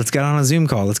 let's get on a Zoom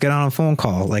call. Let's get on a phone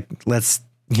call. Like, let's,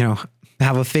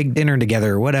 have a fake dinner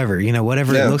together or whatever,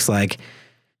 whatever it looks like.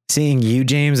 Seeing you,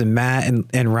 James, and Matt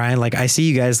and Ryan, like I see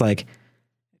you guys like,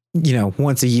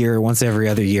 once a year, once every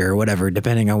other year or whatever,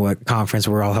 depending on what conference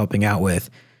we're all helping out with.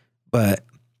 But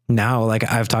now, like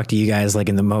I've talked to you guys like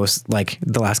in the most, like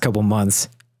the last couple months,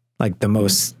 like the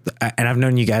most, and I've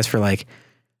known you guys for like,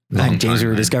 James, we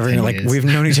were discovering like we've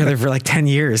known each other for like 10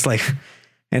 years. Like,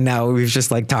 and now we've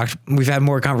just like we've had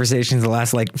more conversations the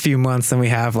last like few months than we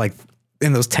have like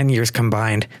in those 10 years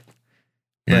combined.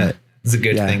 Yeah. But, it's a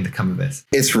good thing to come of this.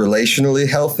 It's relationally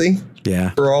healthy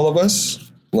for all of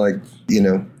us. Like,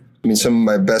 some of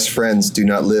my best friends do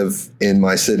not live in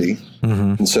my city.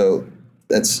 Mm-hmm. And so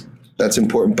that's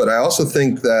important. But I also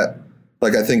think that,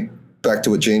 like, I think back to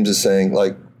what James is saying,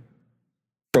 like,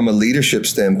 from a leadership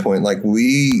standpoint, like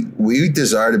we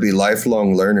desire to be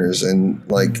lifelong learners, and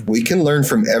like we can learn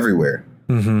from everywhere.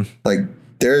 Mm-hmm. Like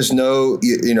there's no,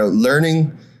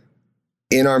 learning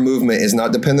in our movement is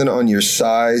not dependent on your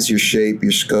size, your shape,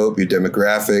 your scope, your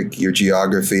demographic, your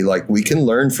geography. Like we can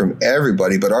learn from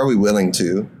everybody, but are we willing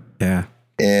to? Yeah.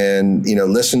 And,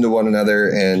 listen to one another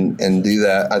and do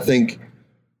that. I think,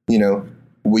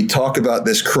 we talk about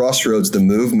this crossroads the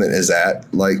movement is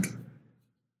at, like,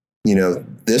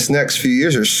 this next few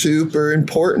years are super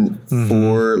important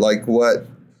for like what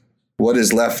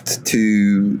is left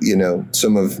to,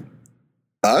 some of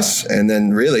us, and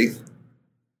then really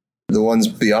the ones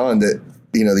beyond it,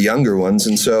 the younger ones.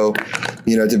 And so,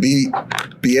 to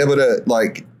be able to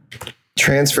like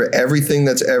transfer everything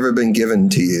that's ever been given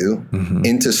to you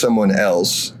into someone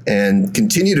else and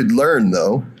continue to learn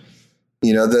though,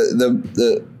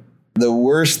 the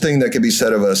worst thing that could be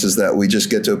said of us is that we just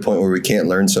get to a point where we can't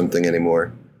learn something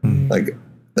anymore. Like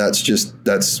that's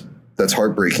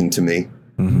heartbreaking to me.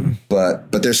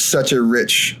 But there's such a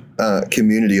rich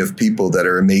community of people that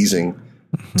are amazing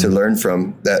to learn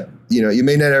from that, you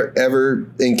may not ever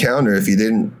encounter if you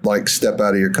didn't like step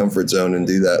out of your comfort zone and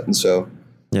do that. And so,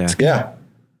 yeah.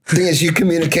 Thing is, you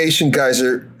communication guys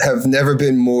have never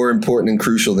been more important and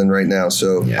crucial than right now.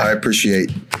 So I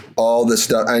appreciate all the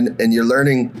stuff, and you're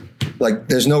learning. Like,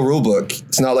 there's no rule book.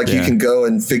 It's not like you can go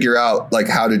and figure out like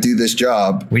how to do this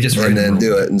job. We just and then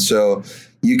do it. And so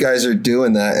you guys are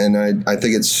doing that, and I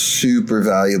think it's super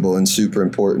valuable and super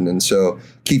important. And so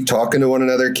keep talking to one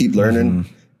another, keep learning,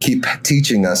 keep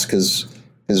teaching us because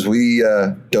we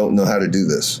don't know how to do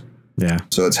this. Yeah.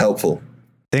 So it's helpful.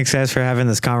 Thanks, guys, for having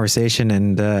this conversation,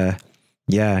 and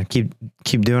keep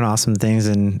doing awesome things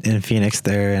in Phoenix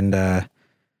there, and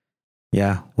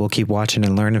we'll keep watching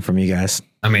and learning from you guys.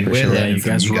 I mean, we're learning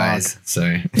from you guys,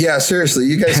 so yeah, seriously,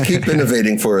 you guys keep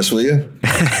innovating for us, will you?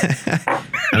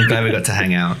 I'm glad we got to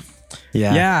hang out.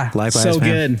 Yeah, likewise, so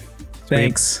man. good.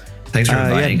 Thanks for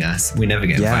inviting us. We never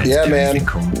get invited. Yeah, to man.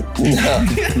 Cool. No,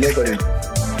 nobody.